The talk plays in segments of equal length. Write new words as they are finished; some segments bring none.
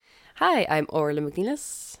Hi, I'm Orla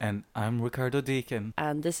McNeilis. And I'm Ricardo Deacon.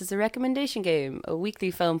 And this is a recommendation game, a weekly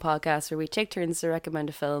film podcast where we take turns to recommend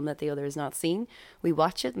a film that the other has not seen. We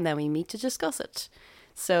watch it and then we meet to discuss it.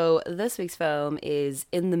 So this week's film is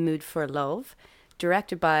In the Mood for Love,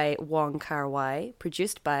 directed by Wong Kar-wai,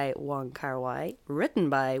 produced by Wong Kar-wai, written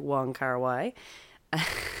by Wong Kar-wai,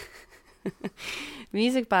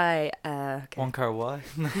 music by... Wong Kar-wai?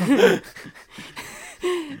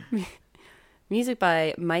 Music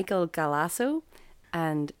by Michael Galasso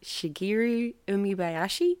and Shigeru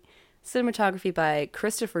Umebayashi. Cinematography by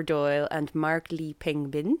Christopher Doyle and Mark Lee Ping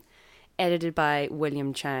Bin. Edited by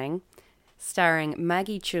William Chang. Starring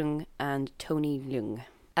Maggie Chung and Tony Leung.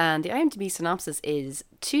 And the IMDb synopsis is: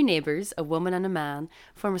 two neighbours, a woman and a man,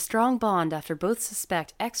 form a strong bond after both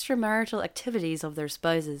suspect extramarital activities of their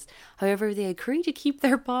spouses. However, they agree to keep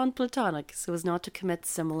their bond platonic so as not to commit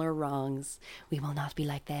similar wrongs. We will not be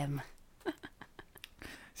like them.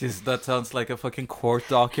 Jeez, that sounds like a fucking court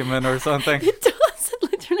document or something. It does. It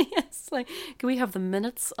literally is. Like, can we have the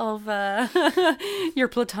minutes of your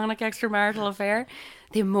platonic extramarital affair?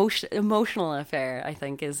 The emotional affair, I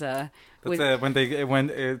think, is... That's when they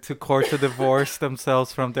went to court to divorce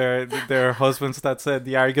themselves from their husbands. That's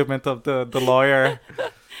the argument of the lawyer.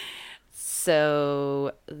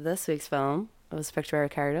 So, this week's film was picked by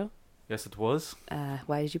Ricardo. Yes, it was.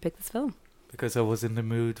 Why did you pick this film? Because I was in the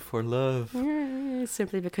mood for love.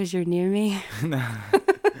 Simply because you're near me.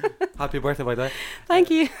 Happy birthday, by the way.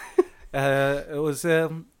 Thank you. It was, I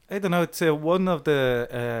don't know, it's one of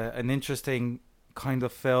an interesting kind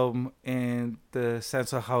of film in the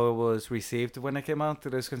sense of how it was received when it came out.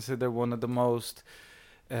 It is considered one of the most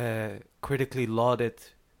critically lauded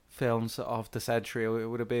films of the century. It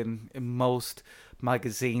would have been in most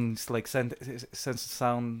magazines, like Sight and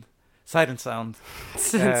Sound. Senses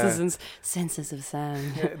of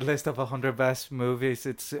sound. List of 100 best movies.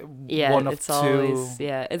 It's one of two.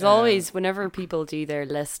 It's always whenever people do their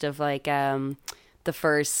list of like the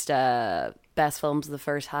first best films of the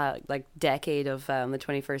first decade of the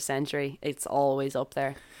 21st century. It's always up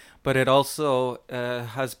there. But it also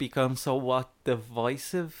has become somewhat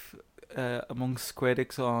divisive amongst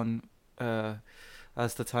critics on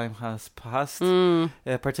as the time has passed.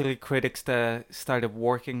 Particularly critics that started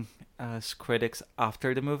working as critics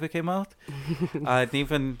after the movie came out. And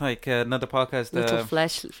even like another podcast, little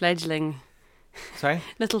fledgling. Sorry,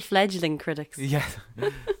 little fledgling critics. Yeah,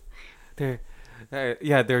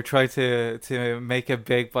 they're trying to make it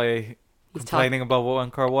big by complaining about Wong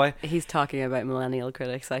Kar-wai. He's talking about millennial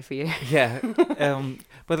critics, I fear. Yeah,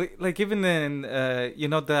 but like even in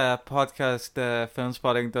the podcast, Film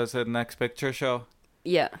Spotting does a Next Picture show.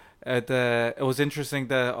 Yeah. It was interesting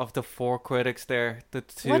that of the four critics there, the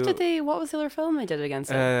two. What was the other film they did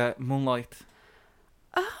against it? Moonlight.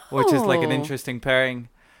 Oh. Which is like an interesting pairing.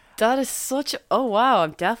 That is such... Oh, wow.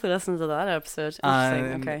 I'm definitely listening to that episode.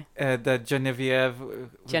 Interesting. Okay. The Genevieve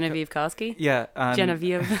Koski? Yeah.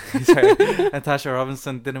 Genevieve. Sorry. Natasha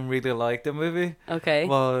Robinson didn't really like the movie. Okay.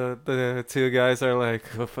 Well, the two guys are like,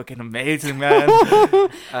 oh, fucking amazing, man.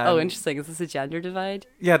 Interesting. Is this a gender divide?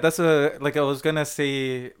 Yeah, that's I was going to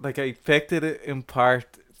say, like, I picked it in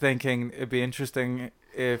part thinking it'd be interesting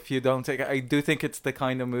if you don't take it. I do think it's the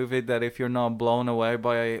kind of movie that if you're not blown away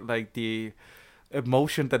by, like, the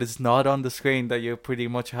emotion that is not on the screen, that you pretty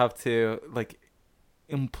much have to like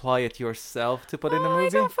imply it yourself to put in the movie. I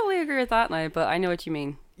don't fully agree with that now, but I know what you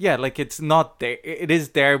mean. Yeah, like it's not there. It is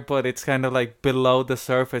there, but it's kind of like below the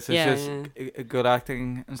surface. It's just good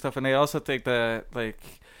acting and stuff. And I also think the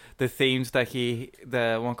themes that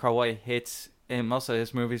Wong Kar-wai hits in most of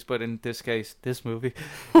his movies, but in this case, this movie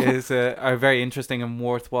is are very interesting and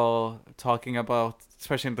worthwhile talking about,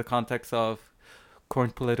 especially in the context of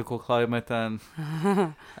current political climate and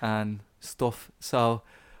stuff. So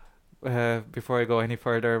before I go any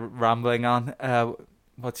further rambling on,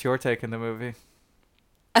 what's your take on the movie?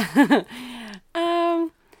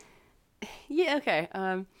 Yeah, okay.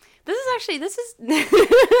 This is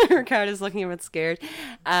Ricardo's looking a bit scared.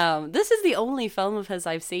 This is the only film of his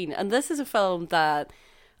I've seen, and this is a film that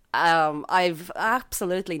I've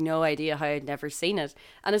absolutely no idea how I'd never seen it.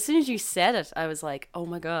 And as soon as you said it, I was like, oh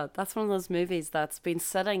my god, that's one of those movies that's been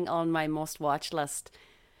sitting on my must-watch list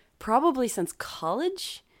probably since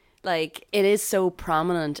college. Like, it is so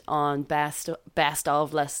prominent on best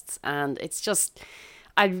of lists, and it's just...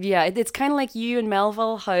 it's kind of like you and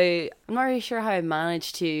Melville, how I'm not really sure how I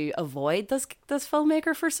managed to avoid this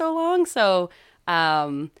filmmaker for so long. So,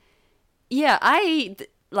 I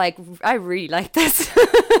really like this.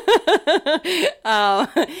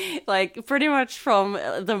 Like pretty much from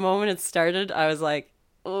the moment it started, I was like,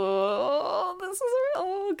 oh, this is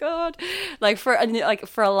oh god, like for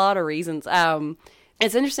a lot of reasons.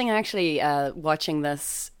 It's interesting actually watching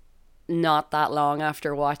this not that long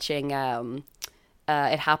after watching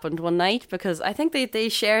It Happened One Night, because I think they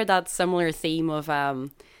share that similar theme of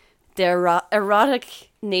the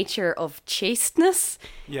erotic nature of chasteness.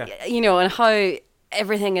 Yeah. You know, and how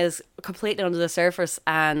everything is completely under the surface,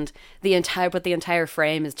 and the entire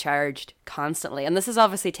frame is charged constantly. And this is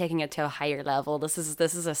obviously taking it to a higher level. This is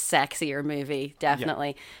a sexier movie,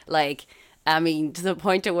 definitely. Yeah. Like, I mean, to the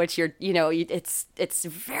point at which it's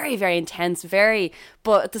very, very intense,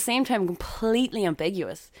 but at the same time completely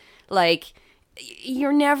ambiguous. Like,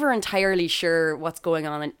 you're never entirely sure what's going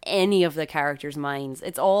on in any of the characters' minds.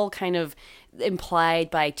 It's all kind of implied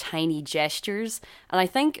by tiny gestures. And I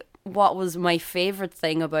think what was my favorite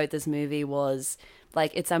thing about this movie was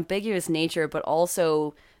like its ambiguous nature, but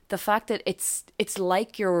also the fact that it's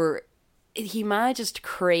like he manages to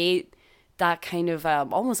create that kind of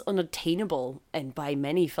almost unattainable, and by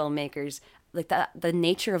many filmmakers, like that the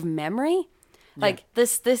nature of memory. Yeah. Like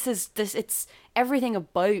this it's everything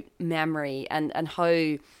about memory and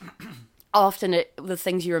how often the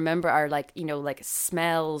things you remember are like, you know, like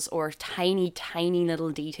smells or tiny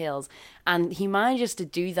little details, and he manages to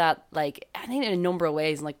do that, like I think in a number of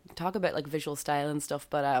ways, and like talk about like visual style and stuff,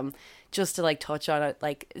 but just to like touch on it,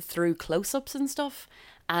 like through close-ups and stuff,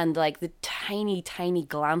 and like the tiny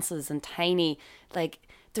glances and tiny, like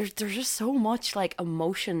there's just so much like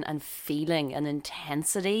emotion and feeling and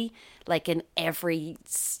intensity like in every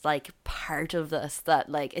like part of this, that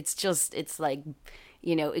like it's like,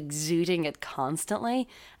 you know, exuding it constantly.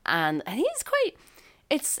 And I think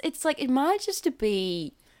it's like it manages to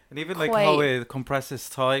be. And even like how it compresses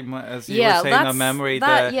time, as you were saying, a memory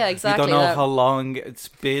that yeah, exactly, you don't know how long it's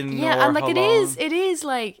been. Yeah, or and like how it long. is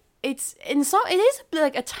like it is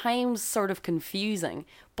like at times sort of confusing,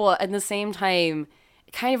 but at the same time,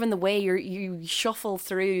 kind of in the way you shuffle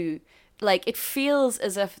through, like it feels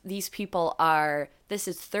as if these people this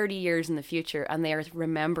is 30 years in the future and they are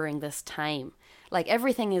remembering this time. Like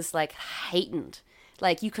everything is like heightened.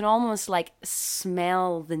 Like you can almost like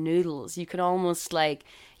smell the noodles. You can almost like,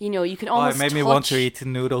 you know, you can almost it made me want to eat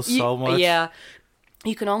noodles so much. Yeah.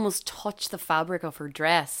 You can almost touch the fabric of her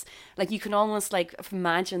dress. Like you can almost like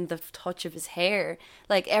imagine the touch of his hair.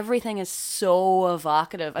 Like everything is so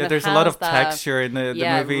evocative. And there's a lot of texture in the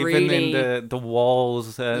movie, really, even in the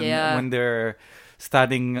walls, and when they're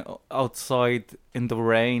standing outside in the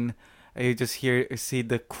rain, you just see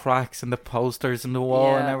the cracks and the posters in the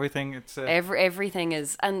wall and everything. It's everything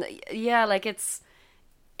is, and yeah, like it's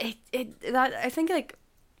that I think like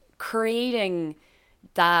creating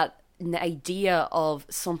that idea of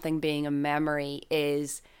something being a memory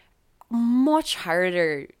is much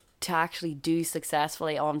harder to actually do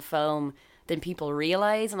successfully on film than people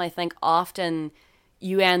realize. And I think often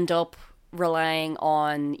you end up relying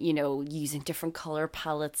on, you know, using different color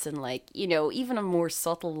palettes and like, you know, even on more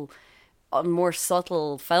subtle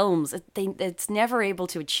films, it's never able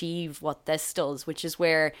to achieve what this does, which is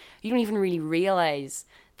where you don't even really realize that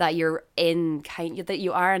that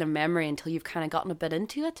you are in a memory until you've kind of gotten a bit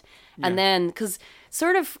into it. Yeah. And then because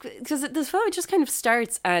this film just kind of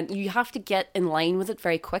starts and you have to get in line with it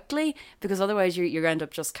very quickly, because otherwise you end up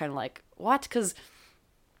just kind of like, what? Because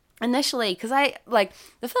initially, because I like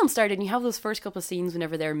the film started and you have those first couple of scenes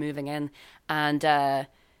whenever they're moving in, and I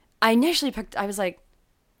initially I was like,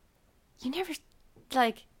 you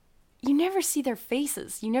never see their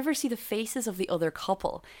faces. You never see the faces of the other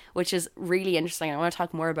couple, which is really interesting. I want to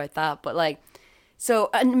talk more about that. But like, so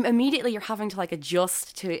immediately you're having to like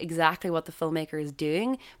adjust to exactly what the filmmaker is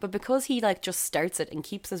doing. But because he like just starts it and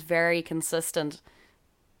keeps this very consistent,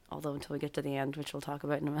 although until we get to the end, which we'll talk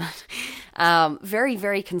about in a minute, very,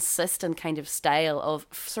 very consistent kind of style of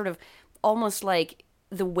sort of almost like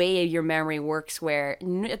the way your memory works, where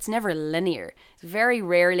it's never linear. It's very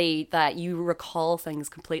rarely that you recall things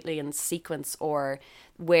completely in sequence, or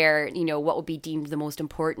where, you know, what would be deemed the most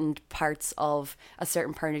important parts of a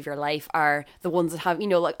certain part of your life are the ones that have, you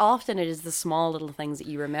know, like often it is the small little things that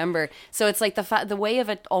you remember. So it's like the way of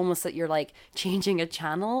it almost that you're like changing a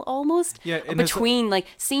channel almost. Yeah, between like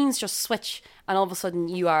scenes just switch and all of a sudden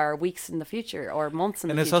you are weeks in the future or months in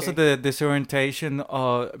the future. And it's also the disorientation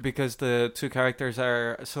because the two characters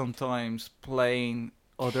are sometimes playing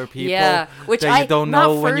other people, which you don't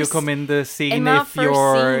know when you come in the scene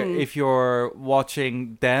if you're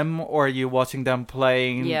watching them or you're watching them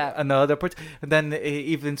playing another part. And then it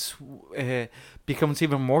even becomes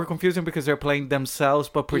even more confusing because they're playing themselves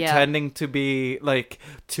but pretending to be like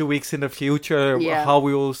 2 weeks in the future, how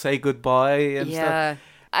we will say goodbye and stuff.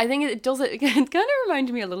 I think it does it kind of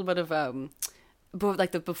reminded me a little bit of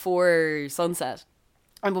like the before sunset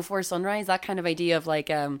and before sunrise, that kind of idea of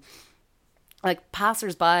like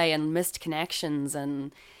passers-by and missed connections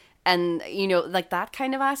and you know, like that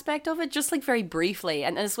kind of aspect of it, just like very briefly,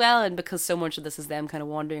 and as well, and because so much of this is them kind of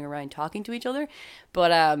wandering around talking to each other.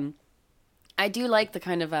 But I do like the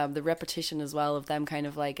kind of the repetition as well of them kind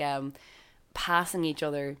of like passing each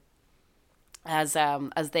other as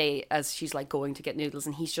she's like going to get noodles,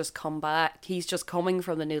 and he's just coming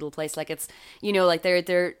from the noodle place, like it's, you know, like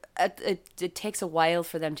it takes a while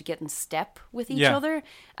for them to get in step with each other,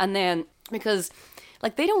 and then because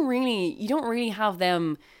like you don't really have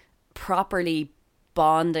them properly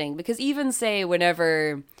bonding, because even say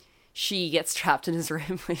whenever she gets trapped in his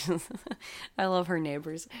room, I love her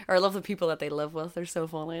neighbors, or I love the people that they live with. They're so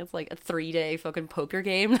funny. It's like a 3-day fucking poker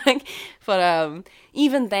game, like. But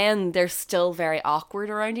even then, they're still very awkward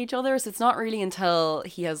around each other. So it's not really until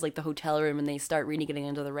he has like the hotel room and they start really getting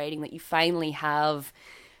into the writing that you finally have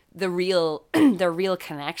the real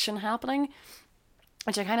connection happening,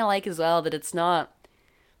 which I kind of like as well. That it's not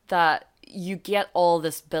that you get all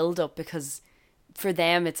this build up, because for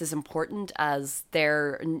them it's as important as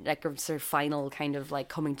their like sort of final kind of like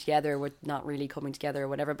coming together, with not really coming together or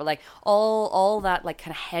whatever, but like all that like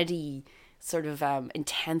kind of heady sort of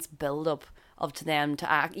intense build up to them to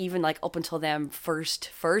act, even like up until them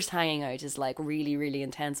first hanging out, is like really, really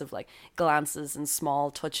intense, of like glances and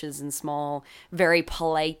small touches and small, very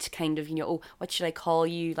polite kind of, you know, oh, what should I call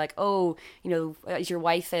you? Like, oh, you know, is your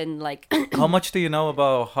wife in? Like, how much do you know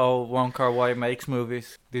about how Wong Kar-wai makes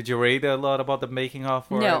movies? Did you read a lot about the making of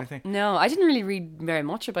or anything? No, I didn't really read very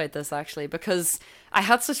much about this actually, because I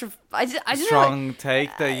had such a I didn't strong really,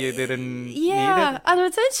 take that you didn't need it. And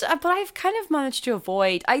it's but I've kind of managed to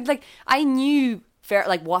avoid. I knew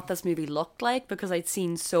like what this movie looked like, because I'd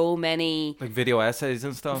seen so many like video essays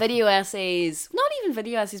and stuff. Not even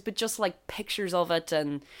video essays, but just like pictures of it,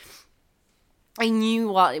 and I knew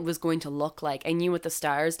what it was going to look like. I knew what the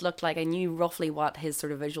stars looked like. I knew roughly what his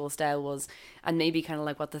sort of visual style was, and maybe kind of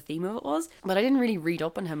like what the theme of it was. But I didn't really read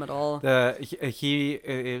up on him at all.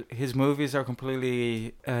 His movies are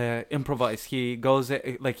completely improvised. He goes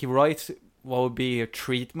like he writes what would be a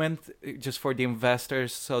treatment just for the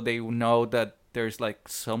investors, so they know that there's like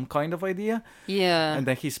some kind of idea. Yeah. And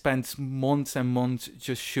then he spends months and months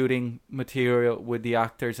just shooting material with the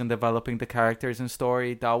actors and developing the characters and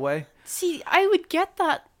story that way. See, I would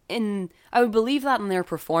believe that in their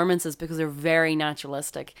performances, because they're very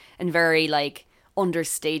naturalistic and very like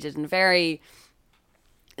understated and very,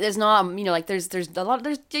 there's not, you know, like there's a lot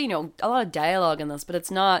of dialogue in this, but it's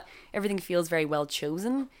not, everything feels very well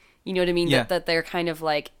chosen. You know what I mean? Yeah. That they're kind of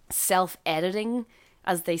like self-editing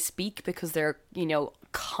as they speak, because they're, you know,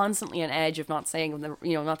 constantly on edge of not saying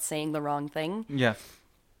the wrong thing. Yeah.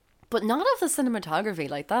 But not of the cinematography,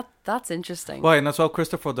 like that's interesting. Well, and as well,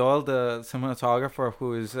 Christopher Doyle, the cinematographer,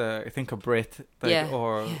 who is I think a Brit, like,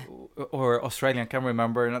 or Australian, I can't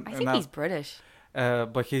remember. I think he's British.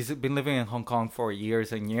 But he's been living in Hong Kong for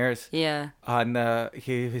years and years. Yeah. And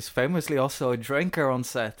he's famously also a drinker on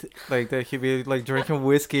set. Like he'd be like drinking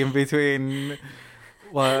whiskey in between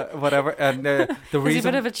whatever. And the reason, is he a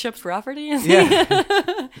bit of a Chips Rafferty?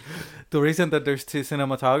 Yeah. The reason that there's two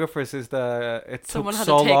cinematographers is that it took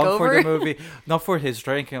so long for the movie. Not for his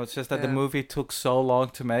drinking. It was just that the movie took so long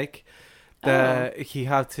to make that he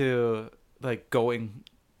had to like go and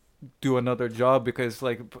do another job, because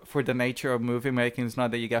like for the nature of movie making, it's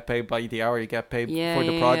not that you get paid by the hour, you get paid for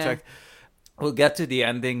the project. We'll get to the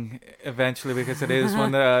ending eventually, because it is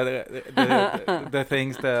one of the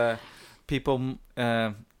things that people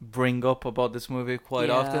bring up about this movie quite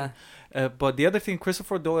often. But the other thing,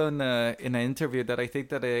 Christopher Doyle in an interview that I think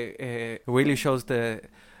that it really shows the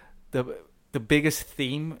biggest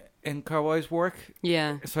theme in Kar-wai's work,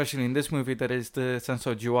 especially in this movie, that is the sense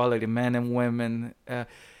of duality, men and women,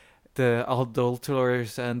 the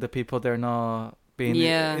adulterers and the people they're not being.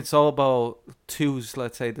 It's all about twos,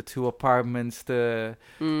 let's say, the two apartments, the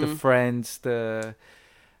friends, the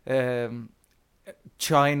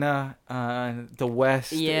China and the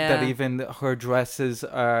West, that even her dresses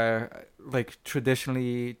are like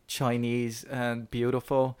traditionally Chinese and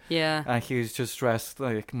beautiful, and he's just dressed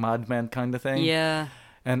like madman kind of thing,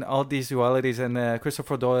 and all these dualities. And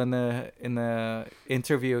Christopher Doyle in the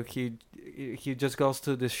interview, he just goes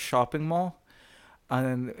to this shopping mall,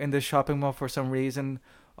 and in the shopping mall, for some reason,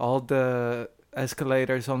 all the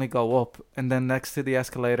escalators only go up, and then next to the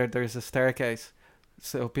escalator there's a staircase,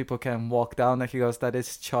 so people can walk down. And he goes, that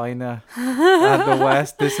is China and the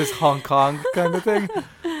West, this is Hong Kong kind of thing.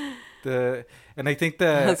 And I think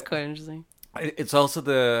that's quite interesting. It's also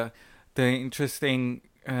the interesting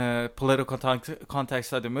political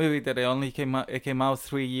context of the movie, that it came out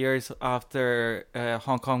 3 years after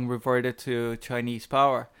Hong Kong reverted to Chinese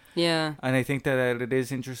power. Yeah. And I think that it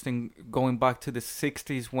is interesting going back to the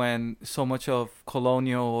 60s when so much of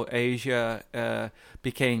colonial Asia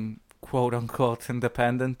became quote unquote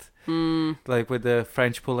independent. Like with the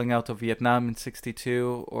French pulling out of Vietnam in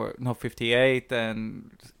 62 or no 58,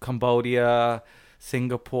 and Cambodia,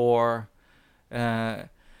 Singapore, and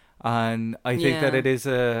I think that it is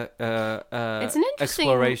it's an interesting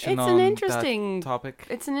exploration it's on an interesting that topic.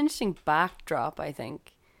 It's an interesting backdrop, I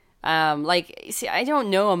think. Like, see, I don't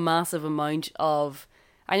know a massive amount of,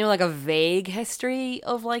 I know like a vague history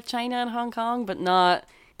of like China and Hong Kong, but not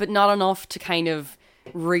enough to kind of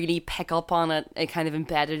really pick up on it kind of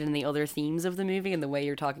embedded in the other themes of the movie and the way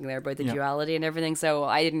you're talking there about the duality and everything. So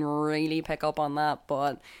I didn't really pick up on that,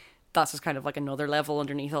 but that's just kind of like another level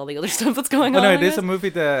underneath all the other stuff that's going on. No, it is a movie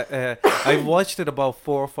that I've watched it about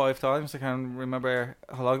 4 or 5 times. I can't remember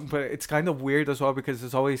how long, but it's kind of weird as well because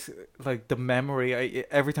it's always like the memory.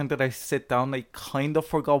 Every time that I sit down, I kind of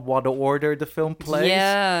forgot what order the film plays.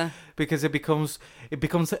 Yeah, because it becomes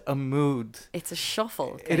a mood. It's a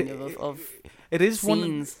shuffle of it is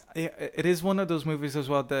scenes. It is one of those movies as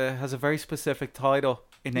well that has a very specific title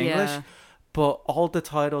in English, but all the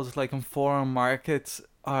titles like in foreign markets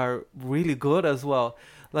are really good as well.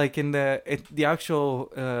 Like in the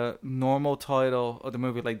actual normal title of the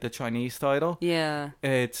movie, like the Chinese title,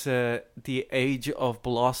 it's The Age of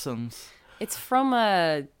Blossoms. It's from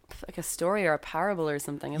a story or a parable or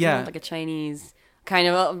something, isn't it? Like a Chinese kind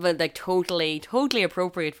of, but like totally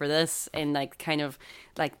appropriate for this, and like kind of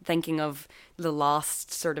like thinking of the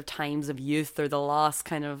lost sort of times of youth, or the lost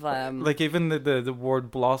kind of like even the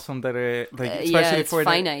word blossom that like especially it's for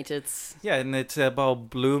finite. And it's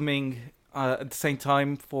about blooming at the same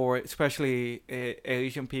time for especially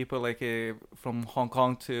Asian people like from Hong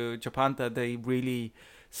Kong to Japan, that they really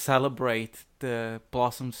celebrate the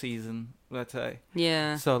blossom season, let's say.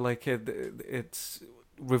 Yeah. So like it's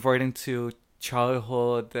reverting to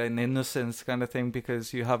childhood and innocence kind of thing,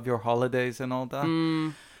 because you have your holidays and all that.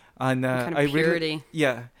 And kind of I purity.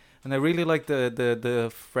 and I really like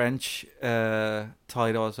the French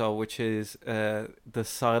title as well, which is The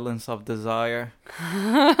Silence of Desire.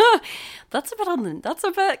 That's a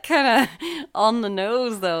bit kind of on the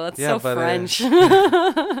nose though. That's so French. No,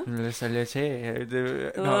 I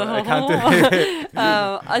can't do it.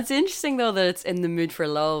 It's interesting though that it's In the Mood for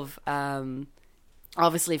Love.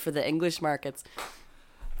 Obviously for the English markets,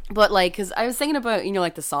 but like, because I was thinking about, you know,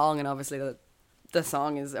 like the song, and obviously the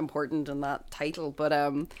song is important in that title, but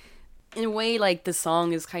in a way, like the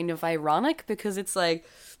song is kind of ironic, because it's like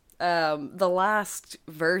the last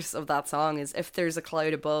verse of that song is, if there's a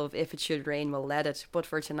cloud above, if it should rain, we'll let it, but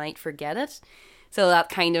for tonight forget it. So that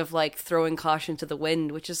kind of like throwing caution to the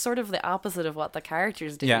wind, which is sort of the opposite of what the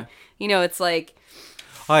characters do. You know, it's like,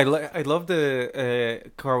 I love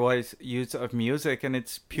the Kar Wai's use of music, and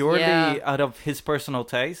it's purely out of his personal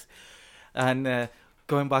taste. And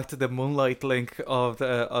going back to the Moonlight link of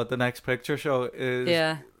the next picture show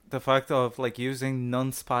is the fact of like using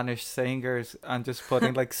non-Spanish singers and just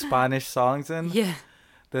putting like Spanish songs in. Yeah.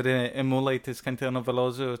 That in Moonlight is Caetano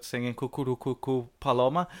Veloso singing Cucuru Cucu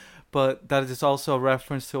Paloma, but that is also a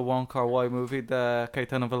reference to a Wong Kar-wai movie that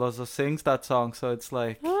Caetano Veloso sings that song. So it's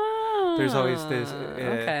like there's always this.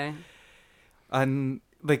 Okay. And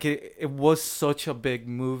like it was such a big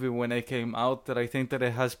movie when it came out that I think that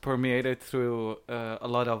it has permeated through a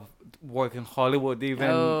lot of work in Hollywood. Even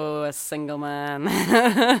A Single Man.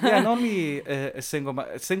 Not only a Single Man.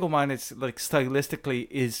 A Single Man is like stylistically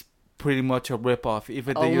is pretty much a rip-off.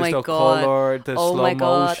 Even they use the color, the slow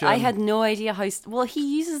motion. I had no idea how... Well,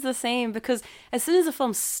 he uses the same, because as soon as the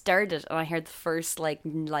film started and I heard the first like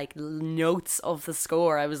notes of the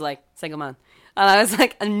score, I was like, Single Man. And I was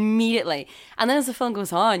like, immediately. And then as the film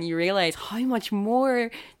goes on, you realise how much more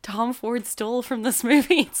Tom Ford stole from this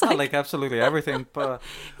movie. It's like absolutely everything, but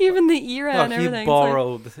even the era and everything. He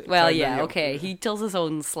borrowed. Well, yeah, okay. He tells his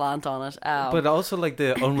own slant on it. But also like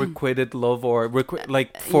the unrequited love, or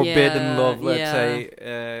like forbidden love, let's say.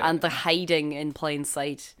 And the hiding in plain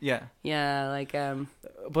sight. Yeah. Yeah, like...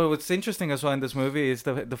 But what's interesting as well in this movie is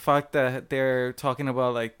the fact that they're talking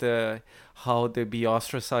about like how they be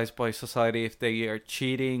ostracized by society if they are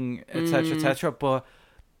cheating, etc., etc. But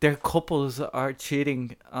their couples are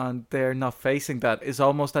cheating and they're not facing that. It's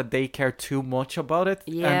almost that they care too much about it.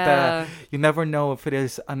 Yeah. And you never know if it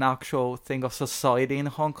is an actual thing of society in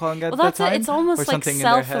Hong Kong at that time. It's almost like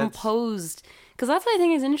self-imposed. Because that's what I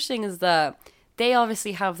think is interesting, is that they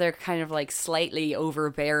obviously have their kind of like slightly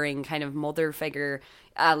overbearing kind of mother figure.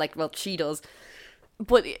 She does.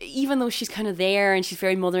 but even though she's kind of there and she's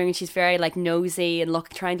very mothering and she's very like nosy and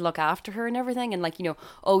trying to look after her and everything, and like, you know,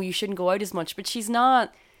 oh, you shouldn't go out as much, but she's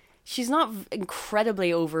not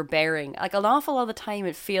incredibly overbearing. Like an awful lot of the time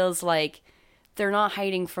it feels like they're not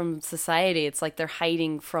hiding from society, it's like they're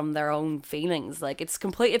hiding from their own feelings. Like it's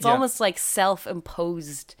almost like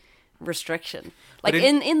self-imposed restriction, like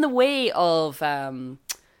in the way of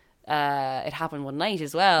It Happened One Night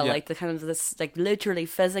as well. Like the kind of this, like literally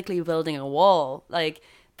physically building a wall, like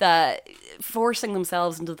that, forcing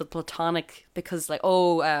themselves into the platonic, because like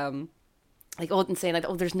and saying like,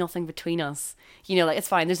 oh, there's nothing between us, you know, like it's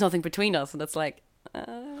fine, there's nothing between us, and it's like,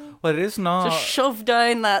 well, it is not just shove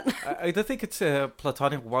down that. I don't think it's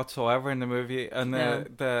platonic whatsoever in the movie, and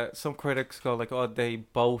some critics go like, oh, they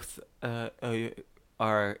both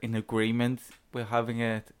are in agreement with having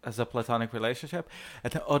it as a platonic relationship,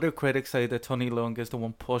 and the other critics say that Tony Leung is the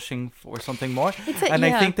one pushing for something more.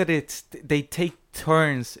 I think that they take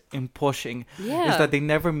turns in pushing. Is that they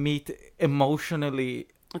never meet emotionally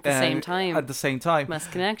at the same time. Mass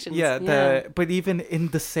connections. But even in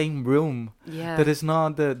the same room, that is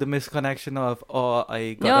not the misconnection of, oh,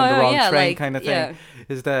 I got on the wrong train, like, kind of thing.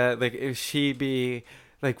 Is that like, if she be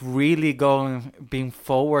like really being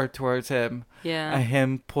forward towards him, and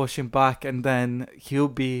him pushing back, and then he'll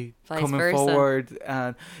be coming forward,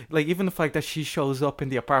 and like even the fact that she shows up in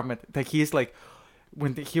the apartment, like he's like,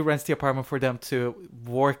 when he rents the apartment for them to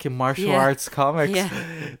work in martial arts comics,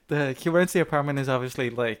 he rents the apartment is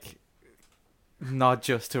obviously like not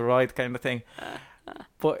just to write kind of thing,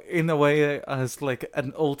 but in a way as like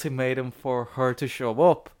an ultimatum for her to show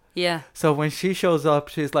up. So when she shows up,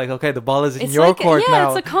 she's like, okay, the ball is in your court now.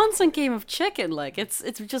 It's a constant game of chicken. Like it's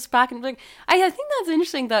just back and like, I think that's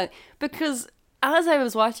interesting, that because as I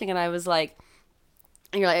was watching it, I was like,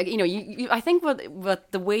 you're like, you know, I think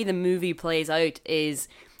what the way the movie plays out is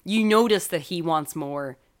you notice that he wants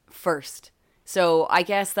more first. So I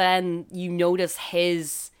guess then you notice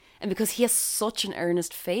and because he has such an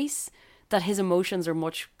earnest face, that his emotions are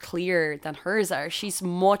much clearer than hers are. She's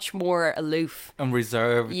much more aloof and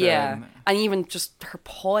reserved. And even just her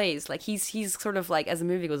poise, like he's sort of like, as the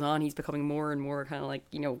movie goes on, he's becoming more and more kind of like,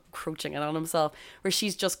 you know, crouching in on himself, where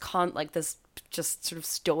she's just like this, just sort of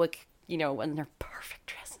stoic, you know, and their perfect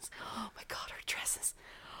dresses. Oh my God, her dresses.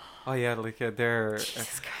 Oh yeah, like they're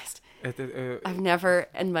Jesus Christ. I've never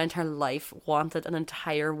in my entire life wanted an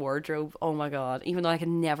entire wardrobe. Oh my God, even though I could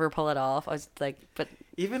never pull it off, I was like, but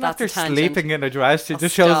even after sleeping in a dress, she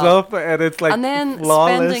just shows up and it's like, and then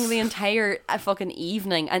flawless. Spending the entire fucking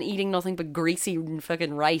evening and eating nothing but greasy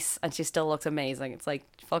fucking rice, and she still looks amazing. It's like,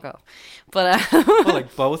 fuck off. But well,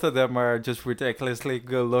 like both of them are just ridiculously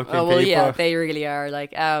good looking people. Yeah, they really are.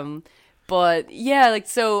 Like but yeah, like,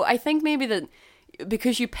 so I think maybe that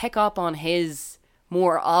because you pick up on his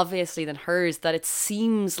more obviously than hers, that it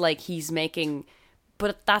seems like he's making,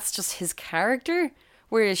 but that's just his character,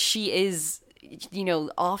 whereas she is, you know,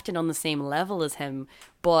 often on the same level as him,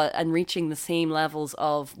 and reaching the same levels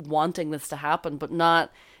of wanting this to happen, but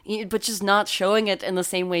just not showing it in the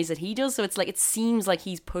same ways that he does. So it's like, it seems like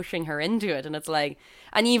he's pushing her into it, and it's like,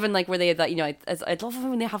 and even like where they have that, you know, I love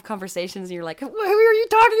when they have conversations and you're like, who are you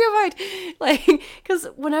talking about? Like, because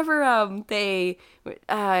whenever when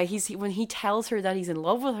he tells her that he's in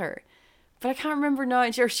love with her, but I can't remember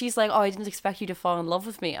now, or she's like, oh, I didn't expect you to fall in love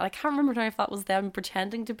with me, and I can't remember now if that was them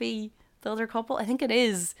pretending to be the other couple. I think it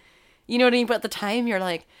is, you know what I mean? But at the time you're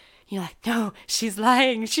like, no, she's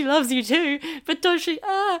lying, she loves you too, but does she?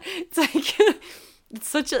 It's like it's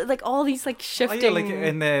such a, like, all these like shifting. Oh, yeah, like,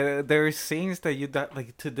 and there are scenes that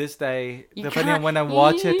like to this day, depending on when I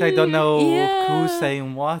watch it, I don't know who's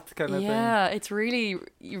saying what kind of thing. Yeah, it's really,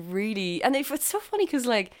 and it's so funny because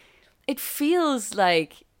like it feels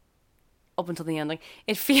like up until the end, like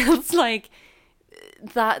it feels like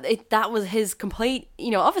that was his complete,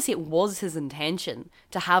 you know, obviously it was his intention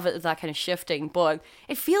to have it, that kind of shifting, but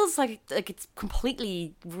it feels like it's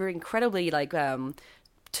completely, incredibly like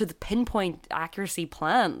to the pinpoint accuracy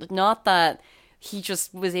planned. Not that he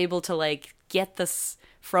just was able to like get this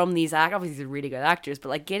from these actors, obviously they're really good actors, but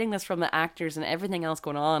like getting this from the actors and everything else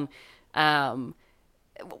going on,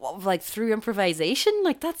 like through improvisation,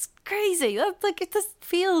 like that's crazy. That, like, it just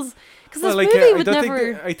feels, because this movie would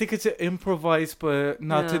never. I think it's improvised, but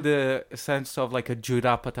not to the sense of like a Judd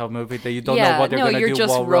Apatow movie that you don't know what they're going to do. You're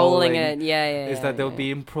just while rolling it. Is that they'll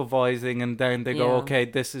be improvising and then they go, okay,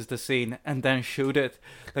 this is the scene, and then shoot it.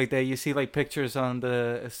 Like you see like pictures on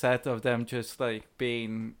the set of them just like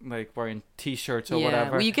being like wearing t-shirts or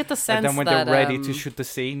whatever. Well, you get the sense and then when that they're ready to shoot the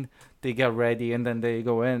scene, they get ready and then they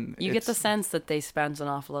go in. You get the sense that they spent an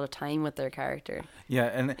awful lot of time with their character. Yeah,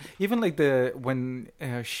 and even like when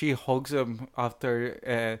she hugs hugs him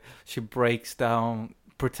after she breaks down,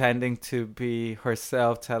 pretending to be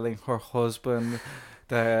herself, telling her husband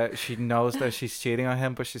that she knows that she's cheating on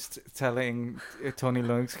him, but she's telling Tony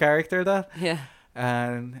Leung's character that. Yeah.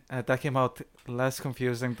 And that came out less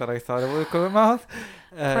confusing than I thought it would come out.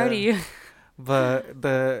 Proud of you. But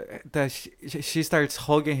she starts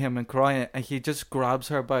hugging him and crying, and he just grabs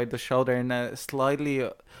her by the shoulder in a slightly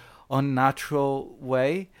unnatural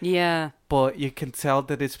way. Yeah. But you can tell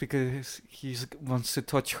that it's because he wants to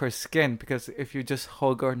touch her skin, because if you just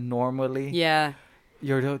hug her normally, yeah,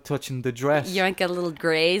 you're touching the dress. You might get a little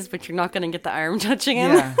graze, but you're not going to get the arm touching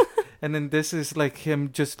him. Yeah. And then this is like him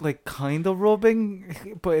just like kind of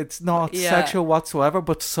rubbing, but it's not sexual whatsoever,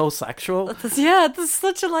 but so sexual. It's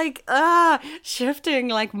such a like shifting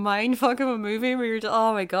like mind fuck of a movie where you're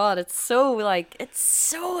oh my god, it's so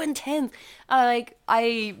intense.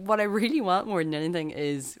 What I really want more than anything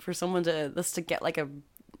is for someone to get like I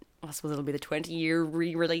suppose it'll be the 20-year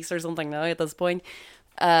re-release or something now at this point.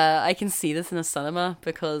 I can see this in a cinema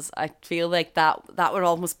because I feel like that would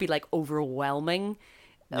almost be like overwhelming.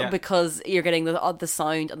 Because you're getting the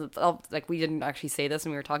sound and like we didn't actually say this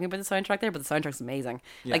when we were talking about the soundtrack there, but the soundtrack's amazing.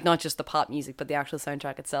 Yeah. Like not just the pop music, but the actual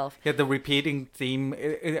soundtrack itself. Yeah, the repeating theme.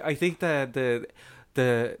 I think that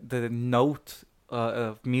the note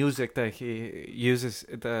of music that he uses,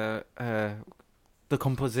 the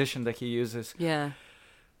composition that he uses. Yeah.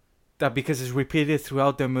 That because it's repeated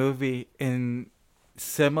throughout the movie in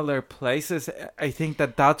similar places, I think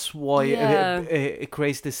that's why it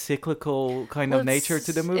creates this cyclical kind of nature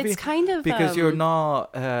to the movie. It's kind of because you're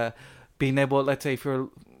not being able, let's say if you're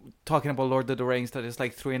talking about Lord of the Rings that is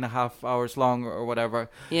like 3.5 hours long or whatever,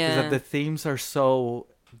 that the themes are so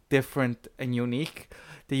different and unique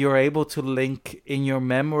that you're able to link in your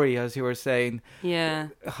memory, as you were saying,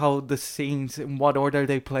 how the scenes, in what order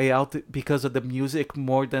they play out because of the music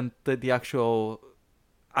more than the actual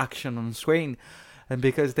action on screen. And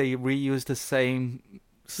because they reuse the same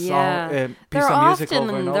song, piece of music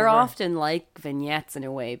over and over. They're often like vignettes in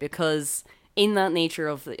a way, because in that nature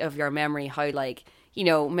of your memory, how like, you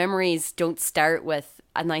know, memories don't start with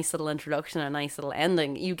a nice little introduction, a nice little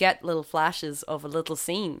ending. You get little flashes of a little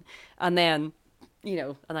scene and then, you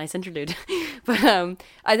know, a nice interlude. But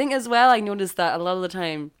I think as well, I noticed that a lot of the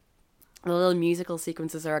time, the little musical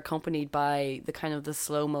sequences are accompanied by the kind of the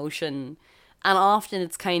slow motion. And often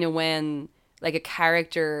it's kind of when like a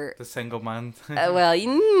character, the single man.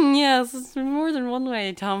 Yes, it's more than one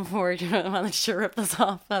way Tom Ford managed to rip this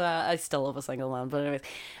off, but I still love a single man. But anyways,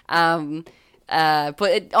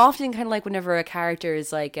 but it often kind of like whenever a character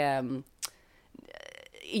is like, you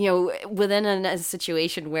know, within a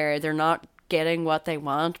situation where they're not getting what they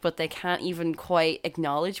want, but they can't even quite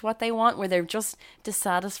acknowledge what they want, where they're just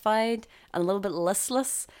dissatisfied and a little bit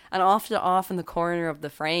listless and often off in the corner of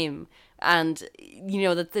the frame. And you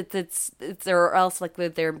know that it's or else like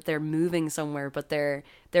they're moving somewhere, but they're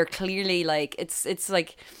clearly like it's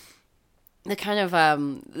like the kind of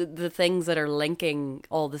the things that are linking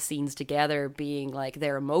all the scenes together being like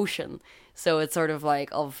their emotion. So it's sort of like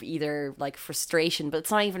of either like frustration, but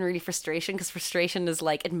it's not even really frustration, because frustration is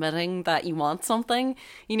like admitting that you want something.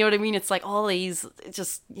 You know what I mean? It's like all these, it's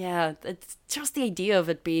just the idea of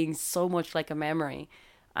it being so much like a memory.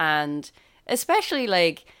 And especially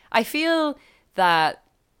like, I feel that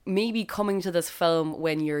maybe coming to this film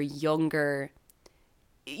when you're younger,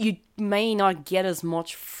 you may not get as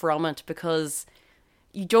much from it because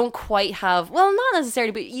you don't quite have, well, not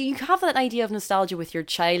necessarily, but you have that idea of nostalgia with your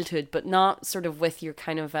childhood, but not sort of with your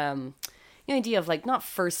kind of, the idea of like, not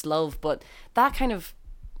first love, but that kind of,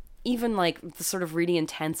 even like the sort of really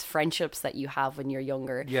intense friendships that you have when you're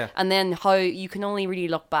younger. Yeah. And then how you can only really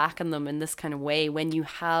look back on them in this kind of way when you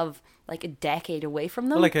have like a decade away from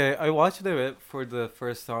them. Well, like I watched it for the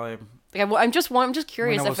first time. Like, I'm just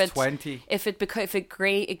curious if it's 20. if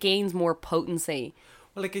it gains more potency.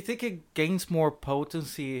 Well, like I think it gains more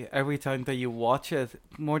potency every time that you watch it,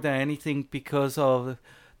 more than anything because of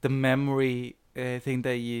the memory thing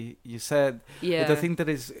that you said. Yeah. The thing that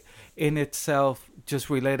is in itself just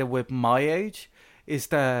related with my age is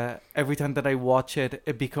that every time that I watch it,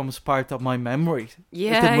 it becomes part of my memory.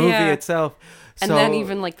 Yeah, the movie itself. And then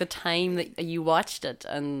even like the time that you watched it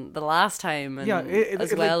and the last time, and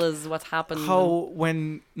as well like, as what happened. How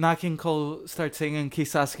when Nat King Cole starts singing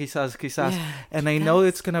 "Quizás, Quizás, Quizás," and I know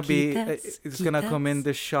it's gonna be, it's gonna come in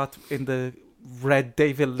the shot in the red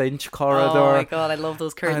David Lynch corridor. Oh my god, I love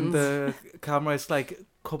those curtains. And the camera is like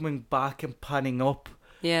coming back and panning up.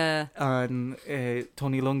 Yeah. And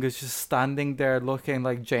Tony Leung is just standing there looking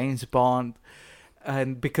like James Bond.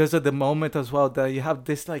 And because of the moment as well, that you have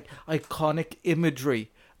this like iconic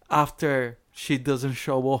imagery after she doesn't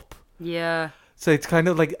show up. Yeah. So it's kind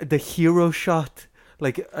of like the hero shot.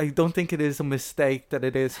 Like, I don't think it is a mistake that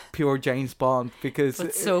it is pure James Bond, because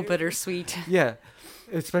It's so bittersweet. Yeah,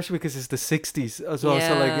 especially because it's the 60s as well.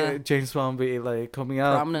 So like James Bond be like coming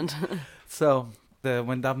out prominent. So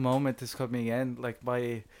when that moment is coming in,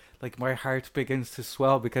 my heart begins to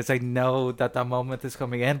swell, because I know that moment is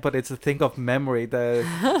coming in. But it's a thing of memory.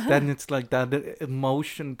 Then it's like that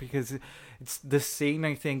emotion, because it's the scene.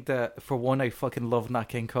 I think that for one, I fucking love Nat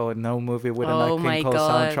King Cole, and no movie with a Nat King Cole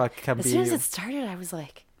soundtrack can be. As soon as it started, I was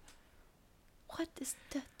like, "What is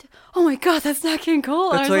that? Oh my god, that's Nat King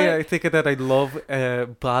Cole!" That's why I think that I love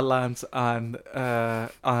Badlands and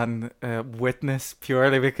Witness,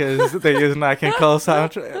 purely because they use Nat King Cole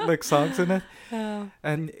soundtrack, like songs in it.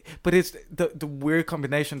 But it's the weird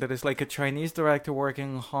combination that it's like a Chinese director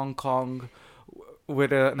working in Hong Kong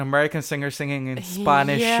with an American singer singing in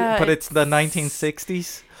Spanish, but it's the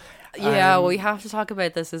 1960s. Yeah, well, we have to talk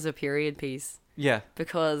about this as a period piece. Yeah,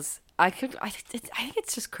 because I think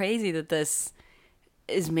it's just crazy that this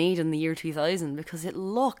is made in the year 2000, because it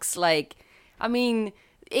looks like, I mean,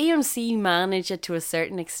 AMC managed it to a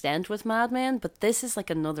certain extent with Mad Men, but this is like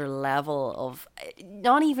another level of,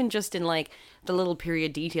 not even just in like the little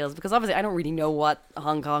period details, because obviously I don't really know what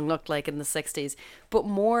Hong Kong looked like in the 60s, but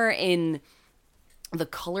more in the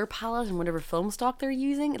color palette and whatever film stock they're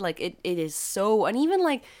using. Like it is so, and even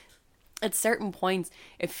like at certain points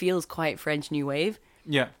it feels quite French New Wave.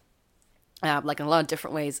 Yeah. Like in a lot of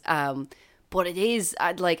different ways. But it is,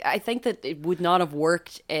 I think that it would not have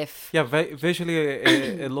worked if... Yeah, visually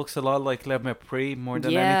it looks a lot like Le Mépris more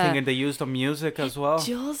than anything, and they use the music as well. It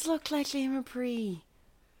does look like Le Mépris.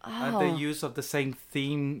 Oh. And the use of the same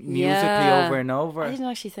theme musically over and over. I didn't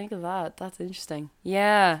actually think of that. That's interesting.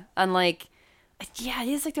 Yeah, and like, yeah, it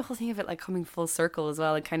is like the whole thing of it like coming full circle as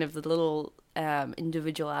well, and kind of the little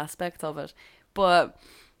individual aspect of it. But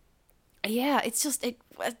yeah, it's just, it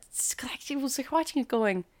was like watching it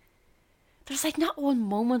going, there's like not one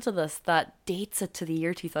moment of this that dates it to the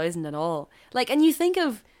year 2000 at all. Like, and you think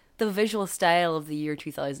of the visual style of the year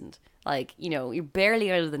 2000. Like, you know, you're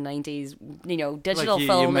barely out of the 90s. You know, digital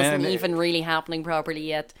film isn't even really happening properly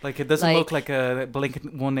yet. Like, it doesn't look like a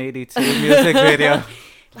Blink-182 music video.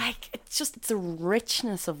 Like, it's the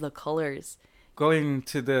richness of the colours. Going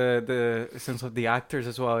to the sense of the actors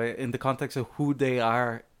as well, in the context of who they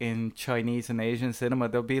are in Chinese and Asian cinema,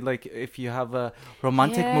 they'll be like, if you have a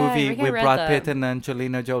romantic movie with Brad Pitt and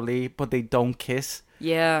Angelina Jolie, but they don't kiss.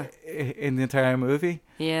 Yeah. In the entire movie.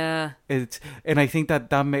 Yeah. And I think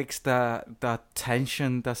that makes that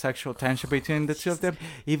tension, the sexual tension between the two of them,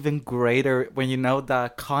 even greater when you know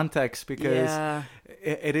that context, because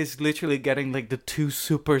it is literally getting like the two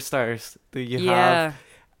superstars that you have,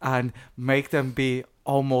 and make them be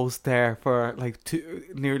almost there for like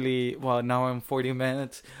an hour and 40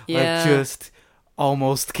 minutes of just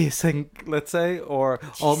almost kissing, let's say, or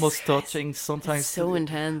almost touching. Sometimes it's so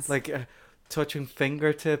intense, like touching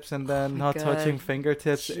fingertips and then not touching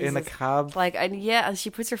fingertips. Jesus. In a cab. Like, and she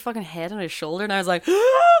puts her fucking head on his shoulder, and I was like,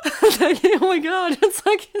 oh my god, it's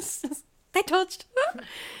like they touched.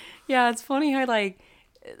 Yeah, it's funny how like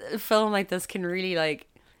a film like this can really like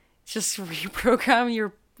just reprogram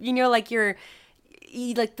your, you know, like your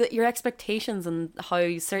expectations, and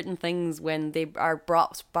how certain things, when they are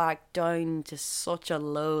brought back down to such a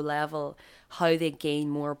low level, how they gain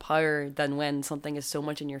more power than when something is so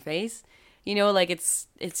much in your face. You know, like it's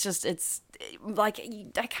like,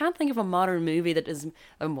 I can't think of a modern movie that is,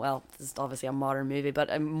 well, this is obviously a modern movie, but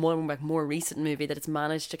a more recent movie that it's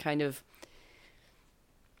managed to kind of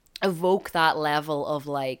evoke that level of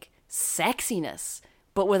like sexiness,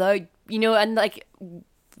 but without, you know, and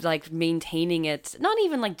like maintaining it, not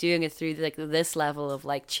even like doing it through like this level of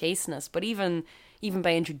like chasteness, but even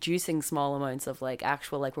by introducing small amounts of like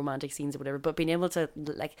actual like romantic scenes or whatever, but being able to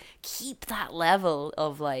like keep that level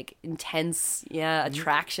of like intense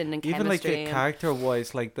attraction and even chemistry. Even like character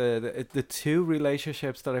wise, like the two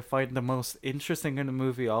relationships that I find the most interesting in the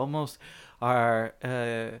movie almost are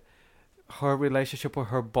her relationship with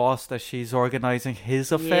her boss, that she's organizing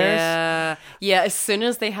his affairs. Yeah, as soon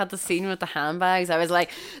as they had the scene with the handbags, I was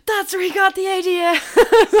like, that's where he got the idea.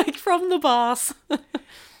 Like, from the boss.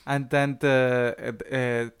 And then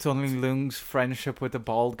the Tony Leung's friendship with the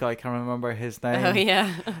bald guy, I can't remember his name. Oh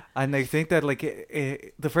yeah. And I think that like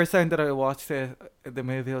the first time that I watched it, the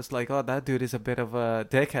movie, I was like, oh, that dude is a bit of a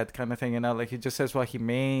dickhead kind of thing, like he just says what he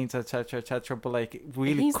means, etc., etc., but like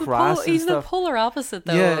really crass and he's stuff. The polar opposite,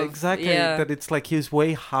 though. Yeah, exactly. That it's like he's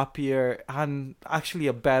way happier and actually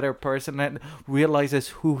a better person and realizes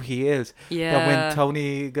who he is. Yeah. That when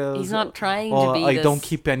Tony goes, he's not trying to be I this... don't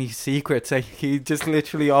keep any secrets. He just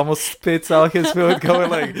literally almost spits out his food,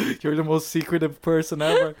 going like, "You're the most secretive person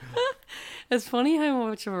ever." It's funny how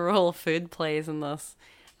much of a role food plays in this.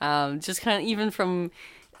 Just kind of even from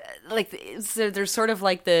like, so there's sort of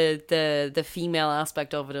like the female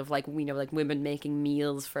aspect of it, of like, you know, like women making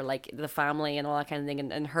meals for like the family and all that kind of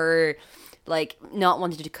thing, and her like not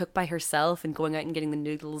wanting to cook by herself and going out and getting the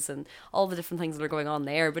noodles and all the different things that are going on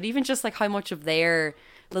there. But even just like how much of their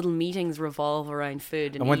little meetings revolve around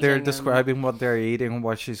food and when they're describing what they're eating and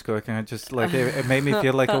what she's cooking, it just like it made me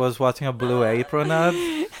feel like I was watching a Blue Apron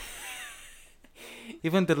ad.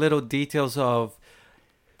 Even the little details of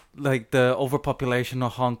like the overpopulation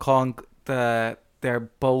of Hong Kong, that they're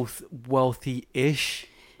both wealthy-ish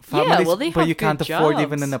families, yeah, well, they have but you can't jobs. Afford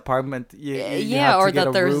even an apartment. You or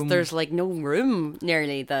that room. there's like no room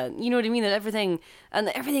nearly, that, you know what I mean, that everything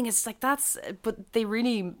is like, that's, but they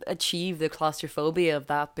really achieve the claustrophobia of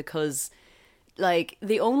that, because like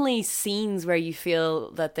the only scenes where you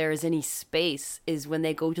feel that there is any space is when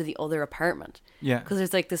they go to the other apartment. Yeah. Because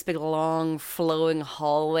there's like this big long flowing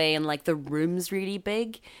hallway and like the room's really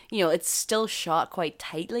big. You know, it's still shot quite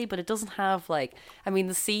tightly, but it doesn't have like, I mean,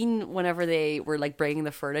 the scene whenever they were like bringing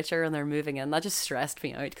the furniture and they're moving in, that just stressed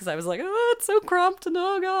me out, because I was like, oh, it's so cramped and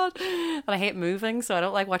oh god. And I hate moving, so I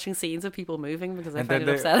don't like watching scenes of people moving because I find it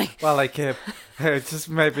upsetting. Well, like, it just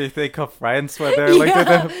made me think of Friends where they're like,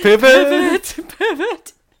 the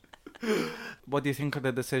pivot. What do you think of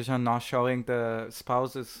the decision not showing the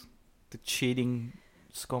spouses? The cheating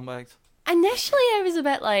scumbags. Initially, I was a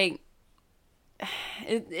bit like,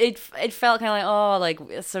 it felt kind of like, oh, like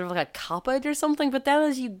it's sort of like a cop out or something. But then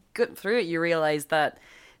as you get through it, you realize that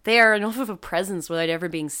they are enough of a presence without ever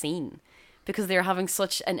being seen, because they're having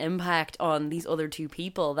such an impact on these other two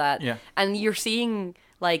people that, and you're seeing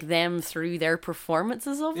like them through their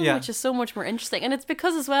performances of them, which is so much more interesting. And it's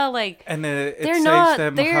because as well, like, and it saves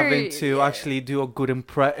them having to actually do a good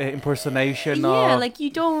impersonation. Yeah, like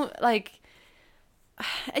you don't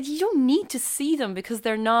need to see them, because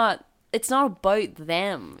they're not. It's not about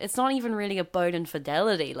them. It's not even really about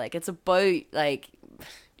infidelity. Like, it's about like,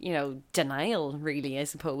 you know, denial, really, I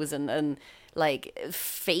suppose, and like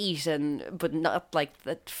fate, but not like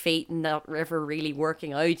that fate not ever really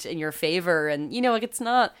working out in your favor. And you know, like, it's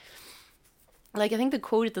not like, I think the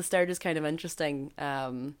quote at the start is kind of interesting,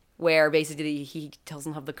 where basically he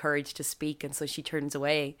doesn't have the courage to speak, and so she turns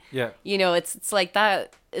away. Yeah, you know, it's like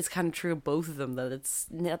that. It's kind of true of both of them, that it's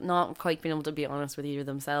not quite being able to be honest with either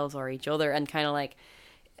themselves or each other, and kind of like,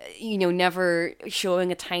 you know, never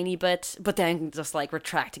showing a tiny bit, but then just like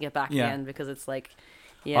retracting it back again, because it's like,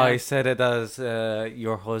 I said it as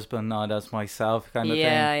your husband, not as myself, kind of thing.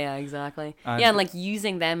 Yeah, exactly. And like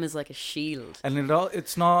using them as like a shield. And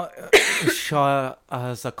it's not shot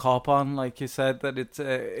as a cop on, like you said, that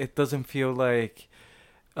it doesn't feel like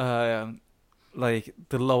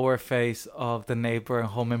the lower face of The Neighbor and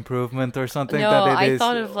Home Improvement or something. No, that I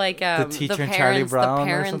thought of like the teacher and Charlie Brown, the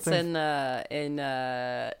parents or something. in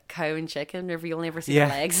Cow and Chicken. Whenever you only ever see their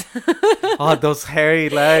legs. Oh, those hairy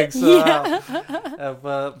legs.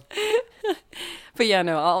 But yeah,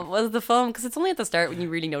 no, was the film, because it's only at the start when you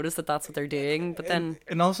really notice that that's what they're doing. But then,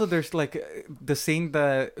 and also there's like the scene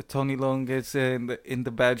that Tony Leung is in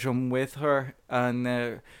the bedroom with her,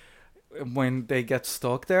 and when they get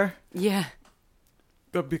stuck there. Yeah.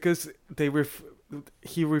 But because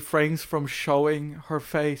he refrains from showing her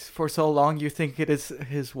face for so long, you think it is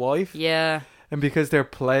his wife. Yeah. And because they're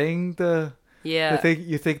playing the thing,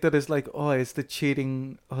 you think that it's like, oh, it's the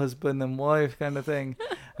cheating husband and wife kind of thing.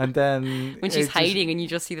 And then when she's hiding and you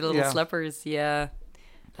just see the little slippers. Yeah.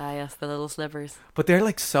 Ah, yes, the little slippers. But they're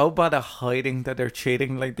like so bad at hiding that they're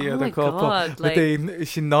cheating, like the other couple. God, but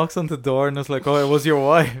she knocks on the door and it's like, oh, it was your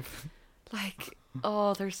wife. Like,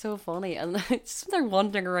 oh, they're so funny, and just they're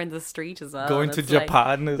wandering around the street as well. Going to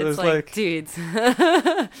Japan, it's like dudes.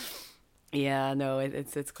 Yeah, no,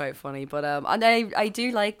 it's quite funny, but and I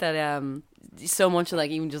do like that so much of,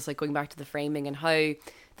 like, even just like going back to the framing and how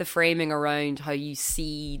the framing around how you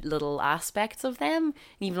see little aspects of them, and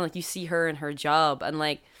even like you see her in her job, and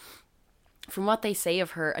like from what they say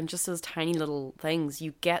of her and just those tiny little things,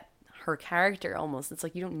 you get her character almost. It's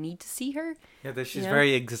like you don't need to see her. Yeah, that she's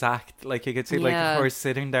very exact. Like you could see like her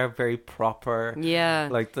sitting there very proper. Yeah.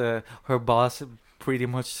 Like her boss pretty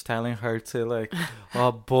much telling her to like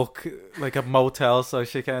book like a motel so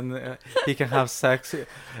she can he can have sex.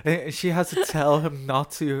 And she has to tell him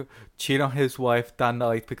not to cheat on his wife that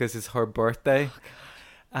night because it's her birthday.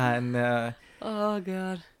 And oh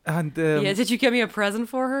god. And yeah, did you get me a present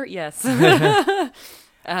for her? Yes.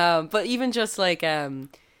 But even just like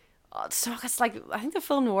so it's like I think the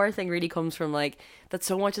film noir thing really comes from like that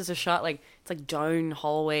so much is a shot like it's like down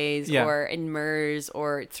hallways or in mirrors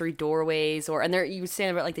or through doorways or and there you were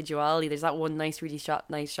saying about like the duality. There's that one nice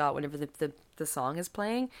shot whenever the song is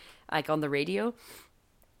playing like on the radio.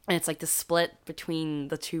 And it's like the split between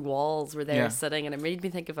the two walls where they're sitting, and it made me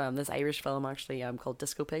think of this Irish film actually called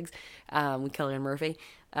Disco Pigs, with Cillian Murphy,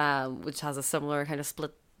 which has a similar kind of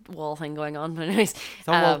split wall thing going on. But anyways, is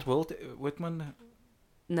that Walt Whitman?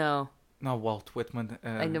 No, not Walt Whitman.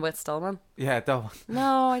 I know it's Stallman. Yeah, that one.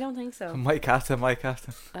 No, I don't think so. Mike Aston. What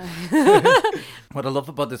I love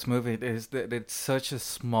about this movie is that it's such a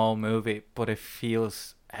small movie, but it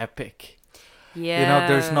feels epic. Yeah, you know,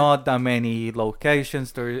 there's not that many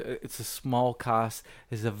locations. It's a small cast.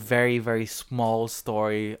 It's a very, very small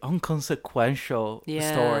story, inconsequential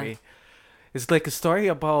story. It's like a story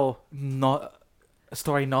about not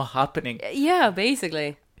happening. Yeah,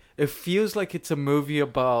 basically. It feels like it's a movie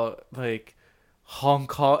about like Hong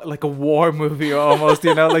Kong, like a war movie almost.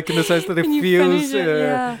 You know, like in the sense that it feels.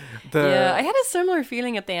 Yeah, I had a similar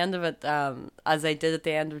feeling at the end of it, as I did at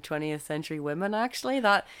the end of 20th Century Women. Actually,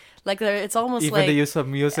 that. Like it's almost even like the use of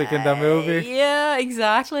music in the movie. Yeah,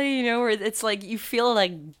 exactly. You know, where it's like you feel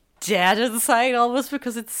like dead inside almost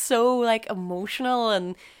because it's so like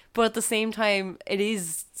emotional but at the same time it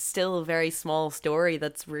is still a very small story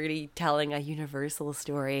that's really telling a universal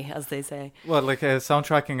story, as they say. Well, like a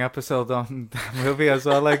soundtracking episode on the movie as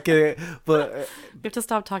well. Like, but we have to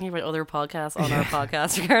stop talking about other podcasts on our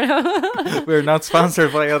podcast, Ricardo. We're not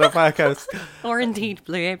sponsored by other podcasts, or indeed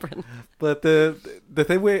Blue Apron. But the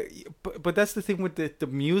thing but that's the thing with the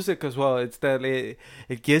music as well. It's that it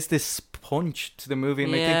gives this punch to the movie,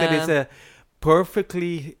 and I think that it's a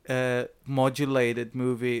perfectly modulated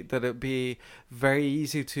movie that it'd be very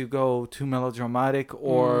easy to go too melodramatic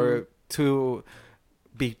or to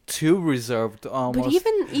be too reserved almost. But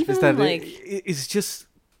even that like it's just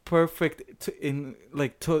perfect in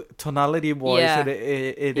like tonality wise.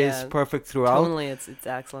 It is perfect throughout. Tonally, it's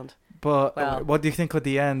excellent. But what do you think of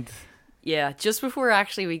the end? Yeah, just before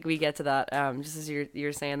actually we get to that, just as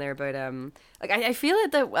you're saying there about like I feel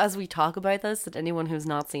like that as we talk about this, that anyone who's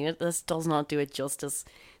not seen it, this does not do it justice.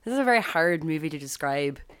 This is a very hard movie to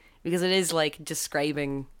describe because it is like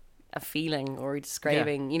describing a feeling or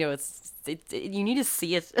describing, you know, you need to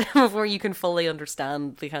see it before you can fully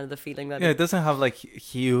understand the kind of the feeling that. Yeah, it doesn't have like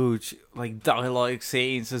huge like dialogue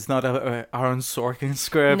scenes. It's not a Aaron Sorkin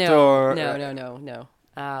script No.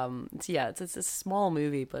 It's a small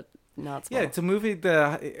movie, but not small. Yeah, it's a movie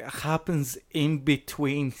that happens in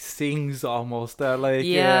between things almost.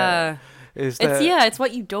 It's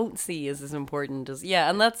what you don't see is as important as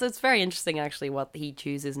and it's very interesting actually what he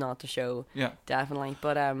chooses not to show. Yeah, definitely.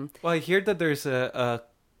 But well, I hear that there's a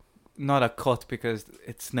not a cut because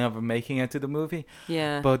it's never making it to the movie.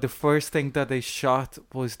 Yeah. But the first thing that they shot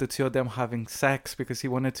was the two of them having sex because he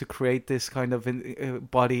wanted to create this kind of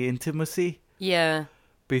body intimacy. Yeah.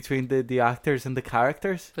 Between the actors and the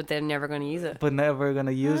characters. But they're never going to use it. Kind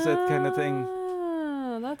of thing.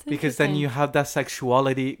 That's because then you have that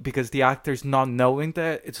sexuality because the actors not knowing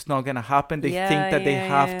that it's not going to happen. They think that they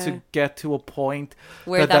have to get to a point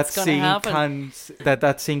where that scene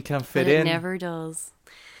can fit in. It never does.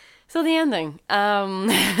 So the ending.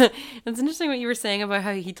 It's interesting what you were saying about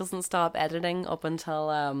how he doesn't stop editing up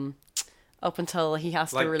until he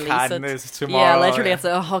has to release it. Tomorrow, yeah, literally. It's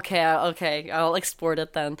okay, I'll export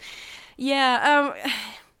it then. Yeah,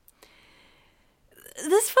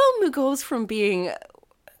 this film goes from being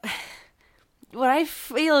what I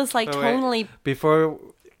feel is like tonally. Before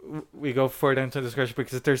we go further into the discussion,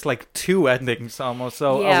 because there's like two endings almost.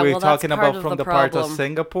 So are we talking about from the part of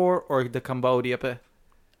Singapore or the Cambodia bit?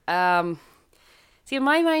 See, in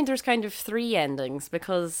my mind, there's kind of three endings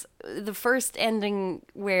because the first ending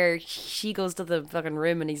where she goes to the fucking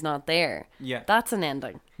room and he's not there. Yeah. That's an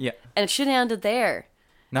ending. Yeah. And it should have ended there.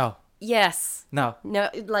 No. Yes. No. No,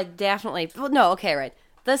 like definitely. Well, no, okay, right.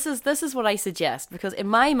 This is what I suggest because in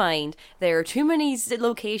my mind, there are too many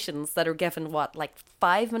locations that are given, like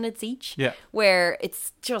 5 minutes each? Yeah. Where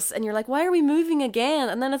it's just, and you're like, why are we moving again?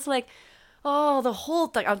 And then it's like, oh, the whole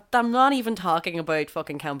thing. I'm not even talking about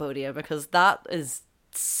fucking Cambodia because that is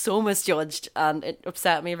so misjudged and it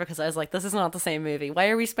upset me because I was like, this is not the same movie. Why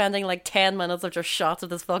are we spending like 10 minutes of just shots of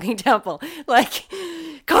this fucking temple? Like,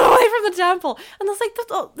 cut away from of the temple. And it's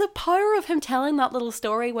like the power of him telling that little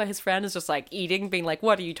story where his friend is just like eating, being like,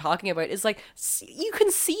 what are you talking about? Is like, you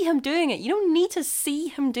can see him doing it. You don't need to see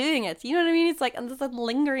him doing it. You know what I mean? It's like, and there's that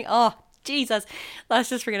lingering, oh, Jesus. Let's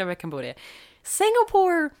just forget about Cambodia.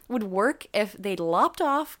 Singapore would work if they lopped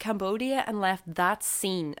off Cambodia and left that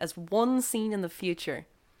scene as one scene in the future.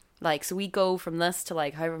 Like, so we go from this to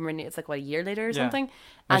like however many, it's like what, a year later or something,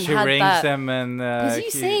 and she rings them and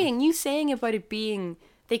because you saying about it being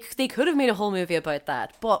they could have made a whole movie about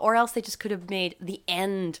that, but or else they just could have made the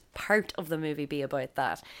end part of the movie be about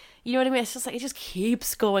that. You know what I mean? It's just like, it just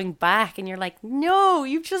keeps going back and you're like, no,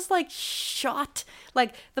 you've just like shot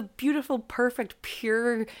like the beautiful, perfect,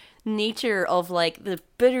 pure nature of like the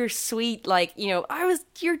bittersweet, like, you know,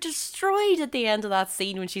 you're destroyed at the end of that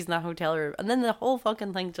scene when she's in that hotel room, and then the whole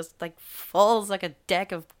fucking thing just like falls like a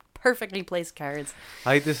deck of perfectly placed cards.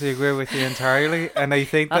 I disagree with you entirely, and I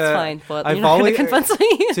think that's that fine, but I've you're not going to convince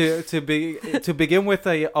to me. to begin with,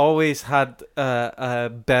 I always had a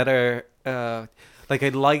better like I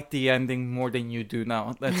like the ending more than you do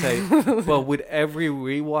now, let's say. But with every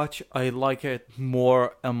rewatch, I like it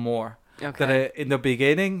more and more. Okay. That in the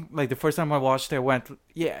beginning, like the first time I watched it, I went,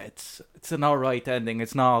 yeah, it's an alright ending.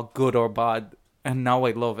 It's not good or bad, and now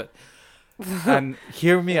I love it. And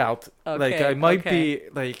hear me out. Okay, like I might be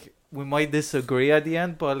like, we might disagree at the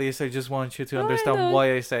end, but at least I just want you to understand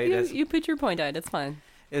why I say this. You put your point out. It's fine.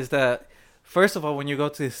 Is that first of all, when you go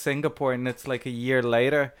to Singapore and it's like a year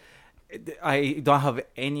later, I don't have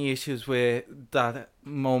any issues with that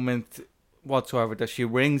moment whatsoever. That she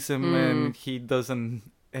rings him and he doesn't.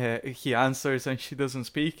 He answers and she doesn't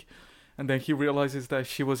speak, and then he realizes that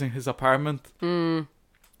she was in his apartment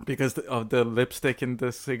because of the lipstick in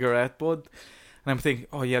the cigarette butt. And I'm thinking,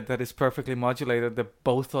 oh yeah, that is perfectly modulated that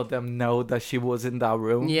both of them know that she was in that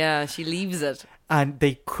room. Yeah, she leaves it, and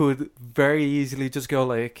they could very easily just go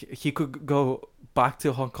like, he could go back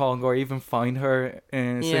to Hong Kong or even find her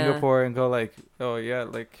in Singapore and go like, oh yeah,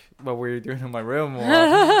 like, what were you doing in my room? Or,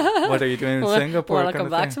 what are you doing in Singapore? Want to come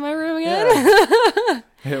back to my room again?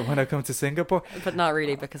 Yeah, when I come to Singapore. But not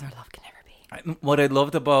really, because our love can never be. What I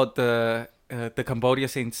loved about the Cambodia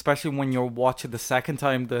scene, especially when you're watching the second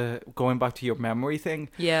time, the going back to your memory thing,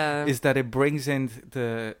 is that it brings in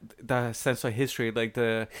the sense of history, like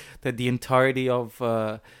the entirety of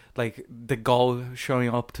like the Gauls showing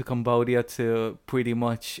up to Cambodia to pretty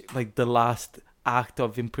much like the last act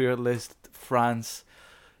of imperialist France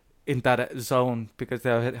in that zone, because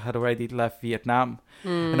they had already left Vietnam.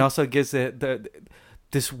 And also gives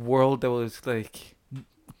this world that was like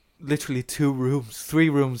literally 2 rooms, 3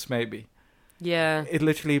 rooms maybe. Yeah. It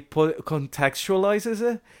literally contextualizes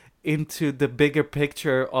it into the bigger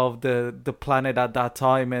picture of the planet at that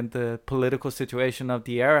time and the political situation of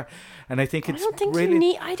the era. And I think it's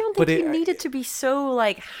really... I don't think you need it to be so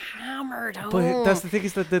like hammered home. But that's the thing,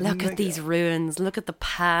 is that look at these ruins, look at the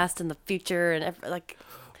past and the future and like...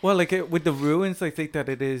 Well, like with the ruins, I think that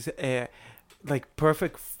it is like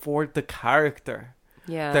perfect for the character.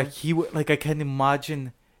 Yeah. That he would, like, I can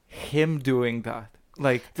imagine him doing that.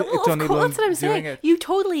 Like, it's only that's what I'm saying. It. You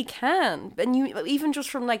totally can, and you even just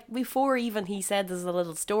from like before even he said there's a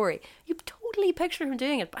little story, you totally picture him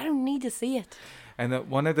doing it. But I don't need to see it. And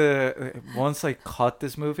once I caught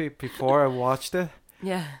this movie before I watched it.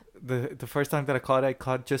 Yeah. The first time that I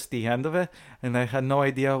caught just the end of it, and I had no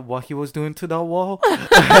idea what he was doing to that wall.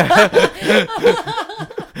 I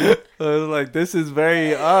was like, this is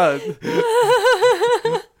very odd.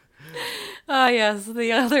 Ah, yes,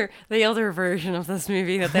 the other version of this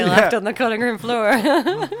movie that they left on the cutting room floor.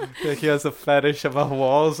 Like he has a fetish about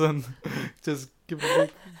walls and just give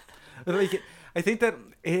it like, I think that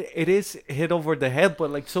it is hit over the head,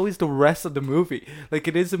 but like so is the rest of the movie. Like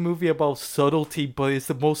it is a movie about subtlety, but it's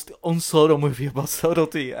the most unsubtle movie about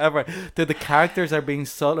subtlety ever. That the characters are being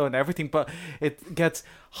subtle and everything, but it gets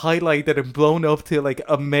highlighted and blown up to like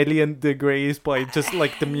 1,000,000 degrees by just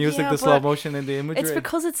like the music, the slow motion, and the imagery. It's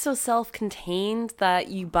because it's so self-contained that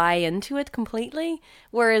you buy into it completely.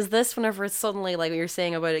 Whereas this, whenever it's suddenly like what you're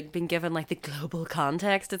saying about it being given like the global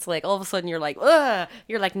context, it's like all of a sudden you're like, ugh,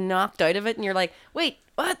 you're like knocked out of it, and you're like, wait,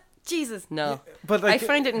 what? Jesus, no. But like, I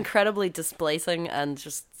find it incredibly displacing and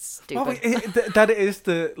just stupid. That is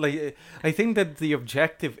the like. I think that the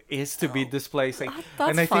objective is to be displacing,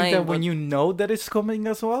 that's and I fine, think that when you know that it's coming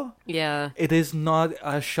as well, it is not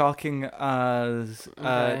as shocking as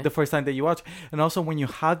the first time that you watch. And also when you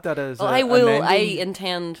had that as, I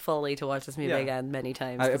intend fully to watch this movie again many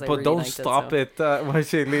times. But really don't stop it when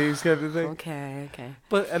she leaves, kind of thing. Okay.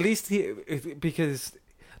 But at least because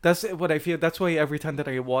That's what I feel. That's why every time that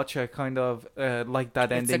I watch, I kind of like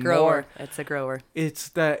that ending It's a grower. more. It's a grower. It's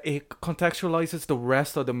that it contextualizes the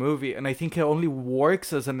rest of the movie, and I think it only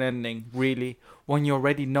works as an ending, really, when you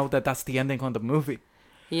already know that that's the ending on the movie.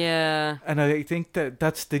 Yeah. And I think that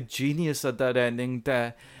that's the genius of that ending,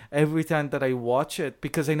 that every time that I watch it,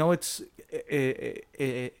 because I know it's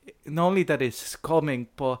not only that it's coming,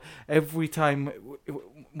 but every time,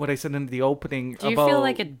 what I said in the opening Do you about... feel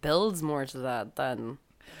like it builds more to that than...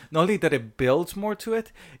 Not only that it builds more to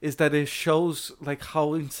it, is that it shows like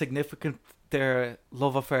how insignificant their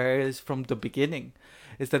love affair is from the beginning.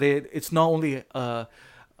 Is that it's not only a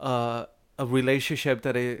relationship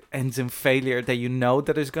that it ends in failure, that you know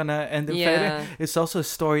that it's gonna end in failure. It's also a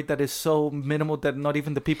story that is so minimal that not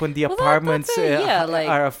even the people in the apartments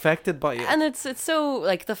are affected by it. And it's so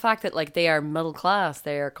like the fact that like they are middle class,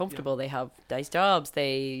 they are comfortable, they have nice jobs,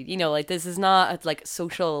 they like this is not like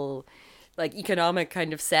social, like economic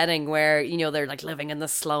kind of setting where they're like living in the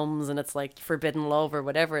slums and it's like forbidden love or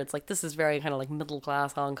whatever. It's like this is very kind of like middle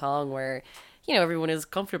class Hong Kong where everyone is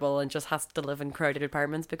comfortable and just has to live in crowded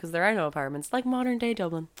apartments because there are no apartments, like modern day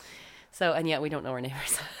Dublin. So, and yet we don't know our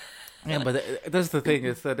neighbours. Yeah, but that's the thing,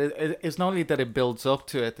 is that it's not only that it builds up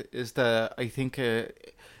to it, is that I think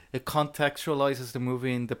it contextualizes the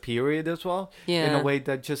movie in the period as well. Yeah. In a way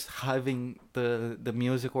that just having the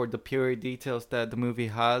music or the period details that the movie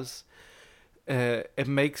has, it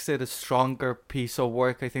makes it a stronger piece of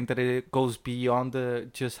work. I think that it goes beyond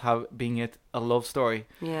just being it a love story.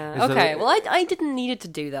 Yeah. Okay. Well, I didn't need it to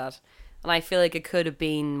do that, and I feel like it could have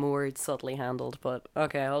been more subtly handled. But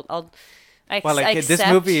okay, this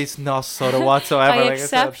movie is not subtle whatsoever. I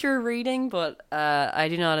accept your reading, but I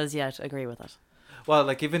do not as yet agree with it. Well,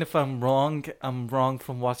 like even if I'm wrong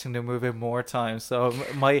from watching the movie more times. So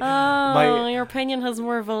your opinion has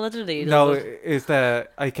more validity. No, it? Is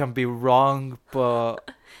that I can be wrong,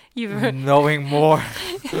 but knowing more.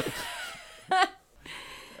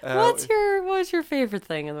 What's your favorite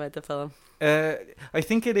thing about the film? I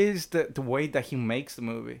think it is the way that he makes the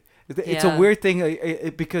movie. It's a weird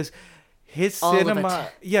thing because his cinema,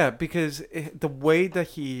 because the way that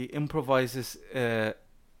he improvises.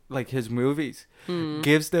 Like his movies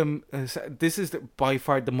gives them this is by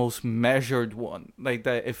far the most measured one, like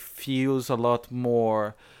that it feels a lot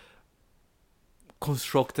more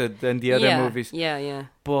constructed than the other movies,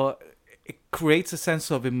 but it creates a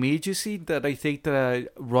sense of immediacy that I think that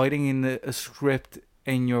writing in a script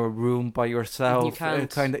in your room by yourself you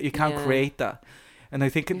can't create that. And I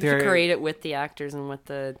think you have to create it with the actors and with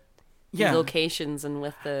the locations and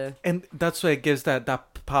with the, and that's why it gives that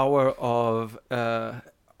power of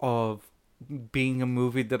being a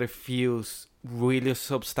movie that it feels really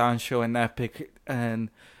substantial and epic, and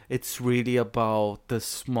it's really about the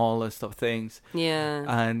smallest of things. Yeah.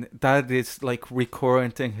 And that is like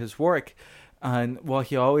recurrent in his work. And what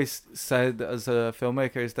he always said as a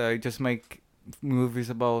filmmaker is that I just make movies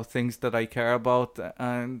about things that I care about.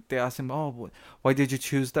 And they asked him, why did you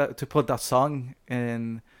choose to put that song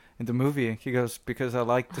in the movie? He goes, because I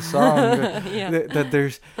like the song. That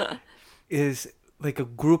there's is like a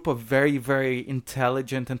group of very, very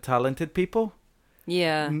intelligent and talented people.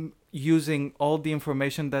 Yeah. Using all the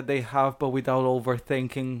information that they have, but without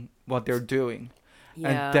overthinking what they're doing.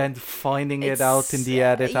 Yeah. And then finding it out in the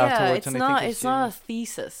edit afterwards. It's not a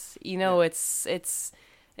thesis.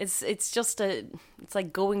 It's just it's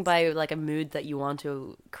like going by like a mood that you want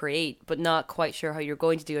to create, but not quite sure how you're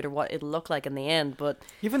going to do it or what it'll look like in the end. But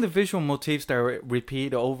even the visual motifs that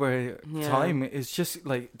repeat over time is just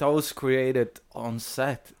like that was created on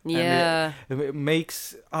set. Yeah, and it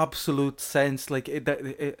makes absolute sense. Like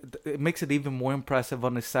it makes it even more impressive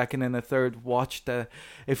on the second and the third watch. That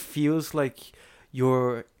it feels like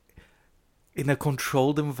you're in a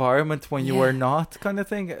controlled environment when you were not, kind of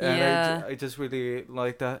thing. And I just really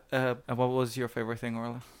like that. And what was your favorite thing,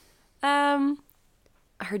 Orla?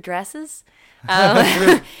 Her dresses. No,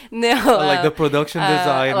 like the production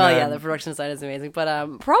design. The production design is amazing.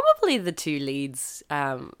 But probably the two leads.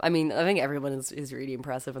 I mean, I think everyone is really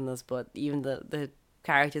impressive in this, but even the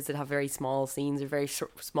characters that have very small scenes or very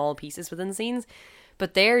small pieces within scenes,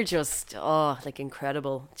 but they're just like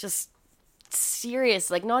incredible. Just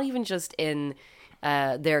serious, like not even just in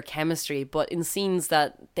their chemistry, but in scenes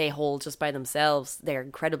that they hold just by themselves, they're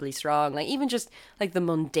incredibly strong. Like even just like the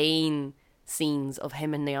mundane scenes of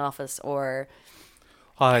him in the office, or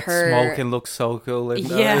smoking looks so cool in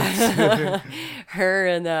her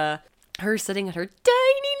and her sitting at her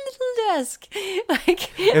tiny little desk,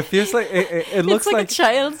 like it feels like it looks like a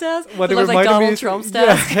child's desk. What it looks like Donald Trump's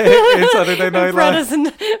desk. It's Saturday Night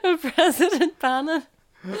Live. President Bannon.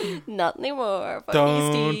 Not anymore. Fuck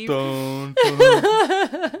Don't, you, Steve. don't.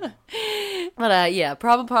 But yeah,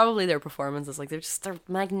 probably their performances, like they're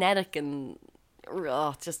magnetic and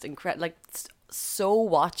just incredible, like so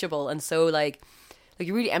watchable and so like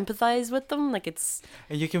you really empathize with them. Like it's,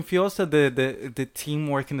 and you can feel also the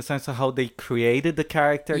teamwork in the sense of how they created the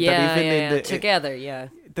character. Yeah, that even in the together, yeah.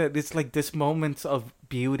 That it's like this moments of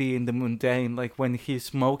beauty in the mundane, like when he's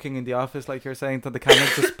smoking in the office, like you're saying, that the camera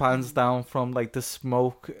just pans down from like the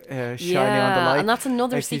smoke shining on the light, and that's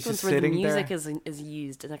another like he's sequence just where the sitting music there. is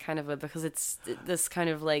used in a kind of a, because it's this kind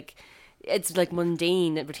of like, it's like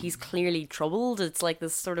mundane, but he's clearly troubled. It's like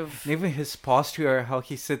this sort of, And even his posture, how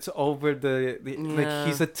he sits over the like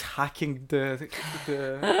he's attacking the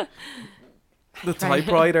the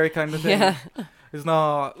typewriter kind of thing. yeah, It's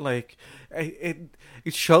not like it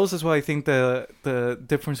shows as well. I think the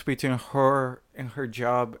difference between her and her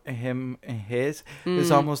job and him and his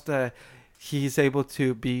is almost that he's able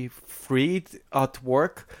to be freed at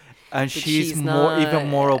work, and but she's not, even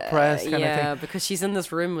more oppressed kind of yeah, thing. because she's in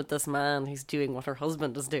this room with this man who's doing what her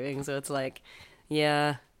husband is doing. So it's like,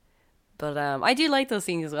 yeah, but I do like those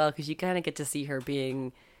scenes as well, because you kind of get to see her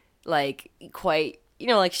being like quite, you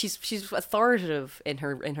know, like she's authoritative in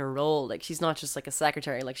her role. Like she's not just like a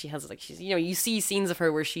secretary. Like she has like, she's, you know, you see scenes of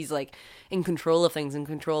her where she's like in control of things, in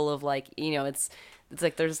control of like, you know, it's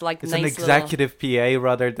like there's like It's nice an executive PA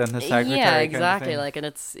rather than a secretary. yeah, kind of exactly. thing. Like, and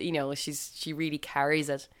it's, you know, she really carries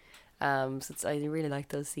it. So it's, I really like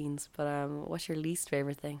those scenes. But what's your least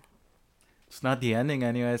favorite thing? It's not the ending,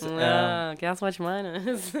 anyways. Guess which mine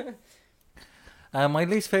is. My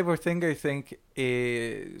least favorite thing, I think,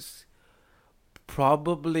 is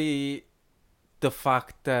probably the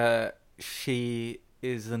fact that she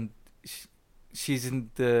isn't. She's in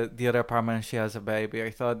the other apartment and she has a baby. I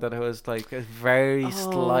thought that it was like a very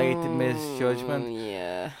slight misjudgment.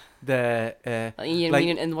 Yeah. You like,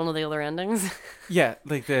 mean in one of the other endings? Yeah,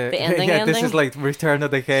 like the ending. Yeah, ending? this is like Return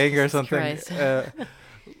of the King or something.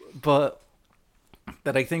 But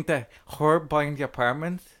that I think that her buying the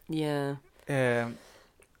apartment, yeah, and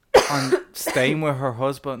staying with her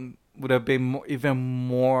husband would have been even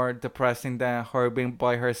more depressing than her being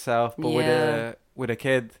by herself, but with a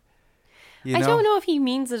kid. You know? I don't know if he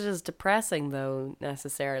means it as depressing though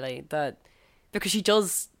necessarily, that because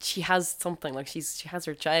she has something, like she has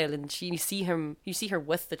her child, and you see her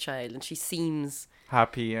with the child, and she seems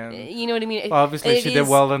happy, and you know what I mean. Well, obviously she did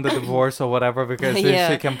well in the divorce or whatever, because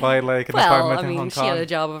she can buy like an apartment in Hong Kong. She had a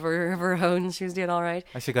job of her own. She was doing all right.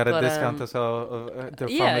 And she got a discount as well. Their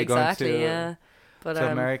family going to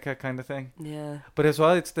America, kind of thing. Yeah. But as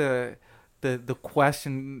well, it's the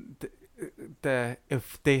question. The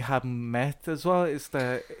if they had met as well, is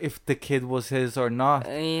the if the kid was his or not.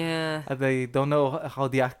 Yeah. And they don't know how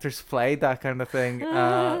the actors play that kind of thing.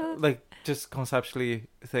 Like just conceptually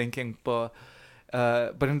thinking, but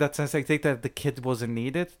in that sense, I think that the kid wasn't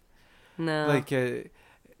needed. No. Like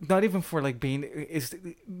not even for like being is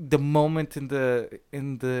the moment in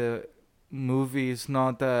the movie is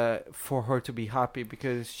not for her to be happy,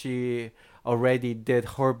 because she already did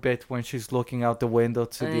her bit when she's looking out the window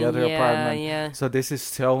to the other apartment. Yeah. So this is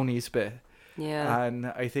Tony's bit. Yeah. And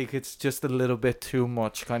I think it's just a little bit too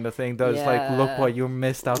much kind of thing. That's like, look what you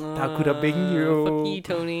missed out. That could have been you. Fuck you,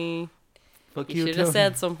 Tony. Fuck you you, should have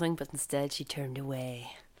said something, but instead she turned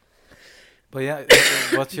away. But yeah,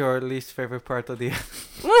 what's your least favorite part of the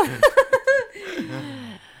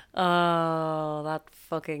Oh, that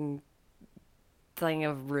fucking thing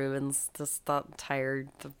of ruins. Just that tired.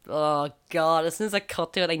 Oh god! As soon as I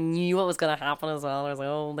cut to it, I knew what was gonna happen as well. I was like,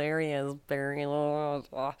 "Oh, there he is, there he is."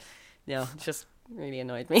 Oh. Yeah, it just really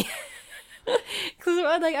annoyed me. Because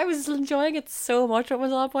like I was enjoying it so much up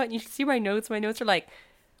until that point. And you should see my notes. My notes are like,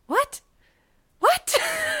 "What? What?"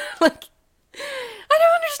 Like, I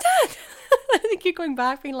don't understand. I keep going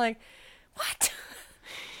back, being like, "What?"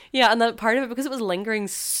 Yeah, and that part of it, because it was lingering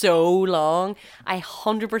so long, I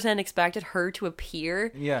 100% expected her to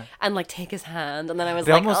appear, and like take his hand, and then I was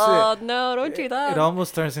like, "Oh no, don't do that!" It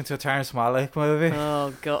almost turns into a Terrence Malick movie.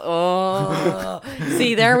 Oh god! Oh,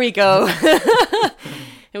 see, there we go.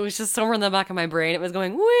 It was just somewhere in the back of my brain. It was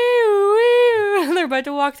going woo woo. They're about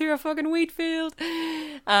to walk through a fucking wheat field.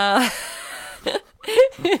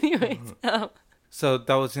 Anyways. So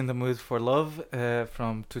that was In the Mood for Love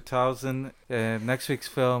from 2000. Next week's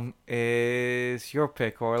film is your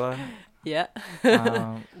pick, Orla. Yeah.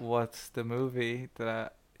 What's the movie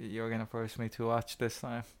that you're going to force me to watch this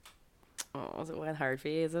time? Oh, was it went hard for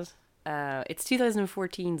you, is it? It's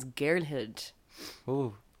 2014's Girlhood.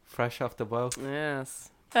 Ooh, fresh off the boat. Yes.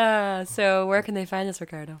 So where can they find us,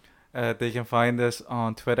 Ricardo? They can find us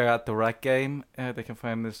on Twitter at The Rec Game. They can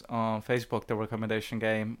find us on Facebook, The Recommendation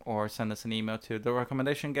Game, or send us an email to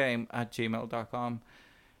therecommendationgame@gmail.com.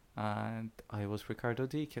 And I was Ricardo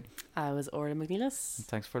Deakin. I was Orla McNeilis.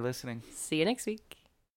 Thanks for listening. See you next week.